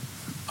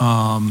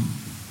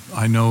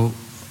I know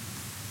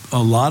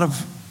a lot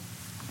of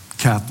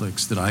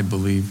Catholics that I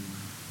believe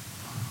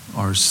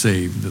are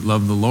saved, that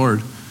love the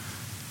Lord.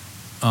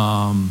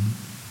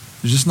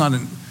 There's just not,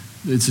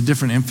 it's a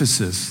different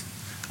emphasis.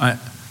 I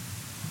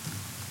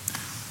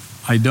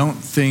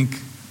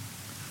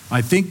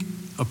think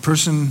a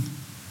person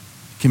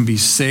can be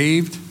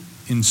saved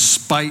in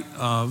spite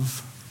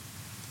of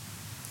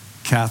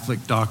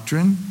Catholic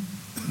doctrine,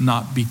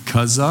 not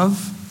because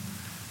of.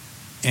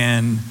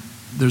 And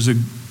there's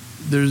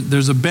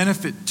a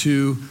benefit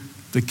to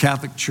the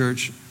Catholic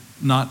Church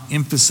not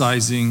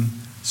emphasizing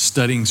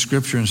studying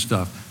Scripture and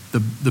stuff.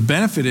 The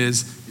benefit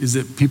is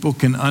that people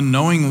can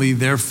unknowingly,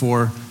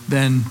 therefore,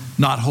 then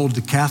not hold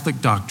to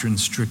Catholic doctrine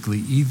strictly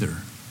either.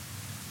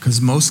 Because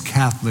most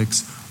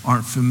Catholics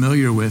aren't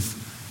familiar with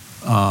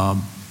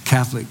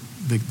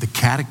the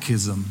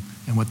catechism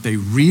and what they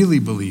really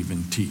believe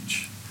and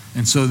teach.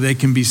 And so they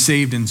can be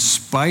saved in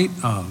spite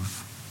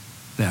of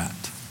that.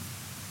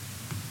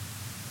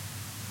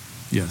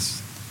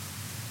 Yes.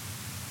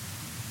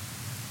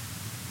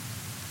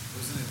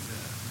 Wasn't it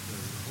the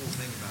whole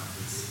thing about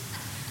this?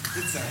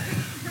 It's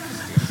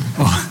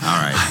All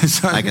right.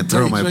 Sorry, I can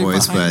throw my right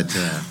voice, behind.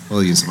 but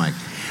we'll use the mic.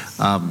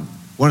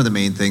 One of the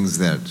main things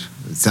that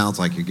it sounds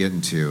like you're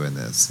getting to in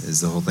this is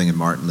the whole thing of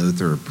Martin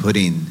Luther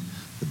putting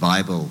the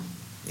Bible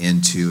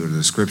into, or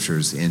the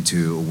scriptures,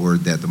 into a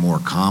word that the more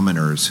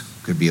commoners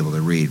could be able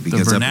to read.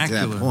 Because up to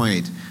that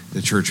point,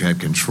 the church had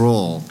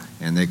control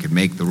and they could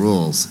make the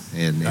rules.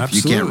 And if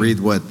you can't read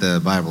what the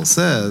Bible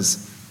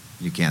says,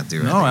 you can't do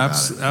anything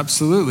about it.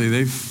 Absolutely.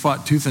 They've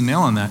fought tooth and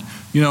nail on that.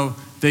 You know,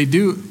 they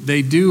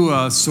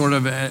do sort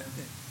of,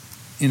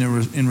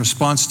 in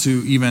response to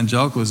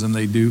evangelicalism,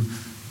 they do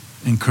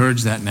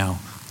encourage that now.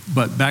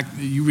 But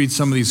you read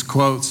some of these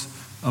quotes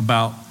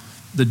about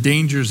the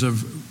dangers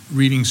of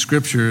reading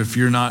Scripture if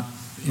you're not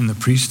in the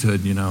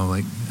priesthood, you know,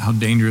 like how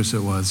dangerous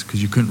it was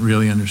because you couldn't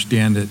really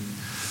understand it.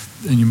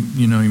 And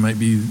you might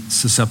be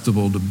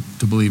susceptible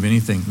to believe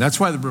anything. That's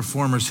why the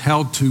Reformers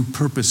held to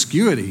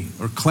perspicuity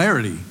or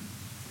clarity.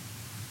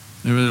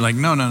 They were like,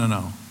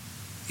 no.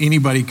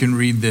 Anybody can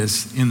read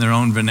this in their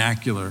own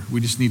vernacular.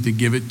 We just need to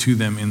give it to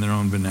them in their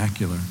own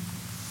vernacular.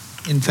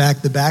 In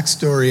fact, the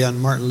backstory on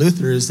Martin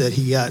Luther is that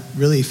he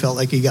really felt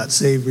like he got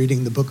saved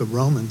reading the book of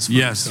Romans.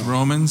 Yes,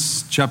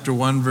 Romans chapter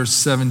 1, verse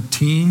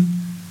 17,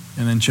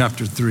 and then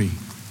chapter 3.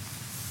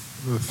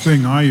 The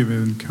thing I have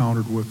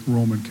encountered with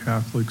Roman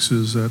Catholics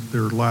is that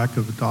their lack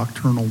of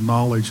doctrinal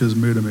knowledge has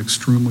made them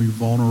extremely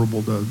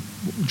vulnerable to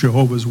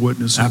Jehovah's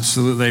Witnesses.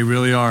 Absolutely, they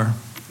really are.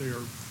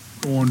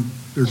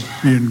 They're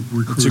being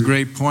recruited. It's a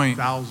great point.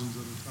 Thousands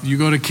at a time. You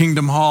go to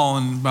Kingdom Hall,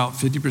 and about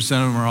 50% of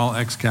them are all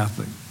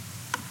ex-Catholic.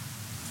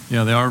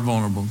 Yeah, they are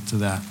vulnerable to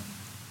that.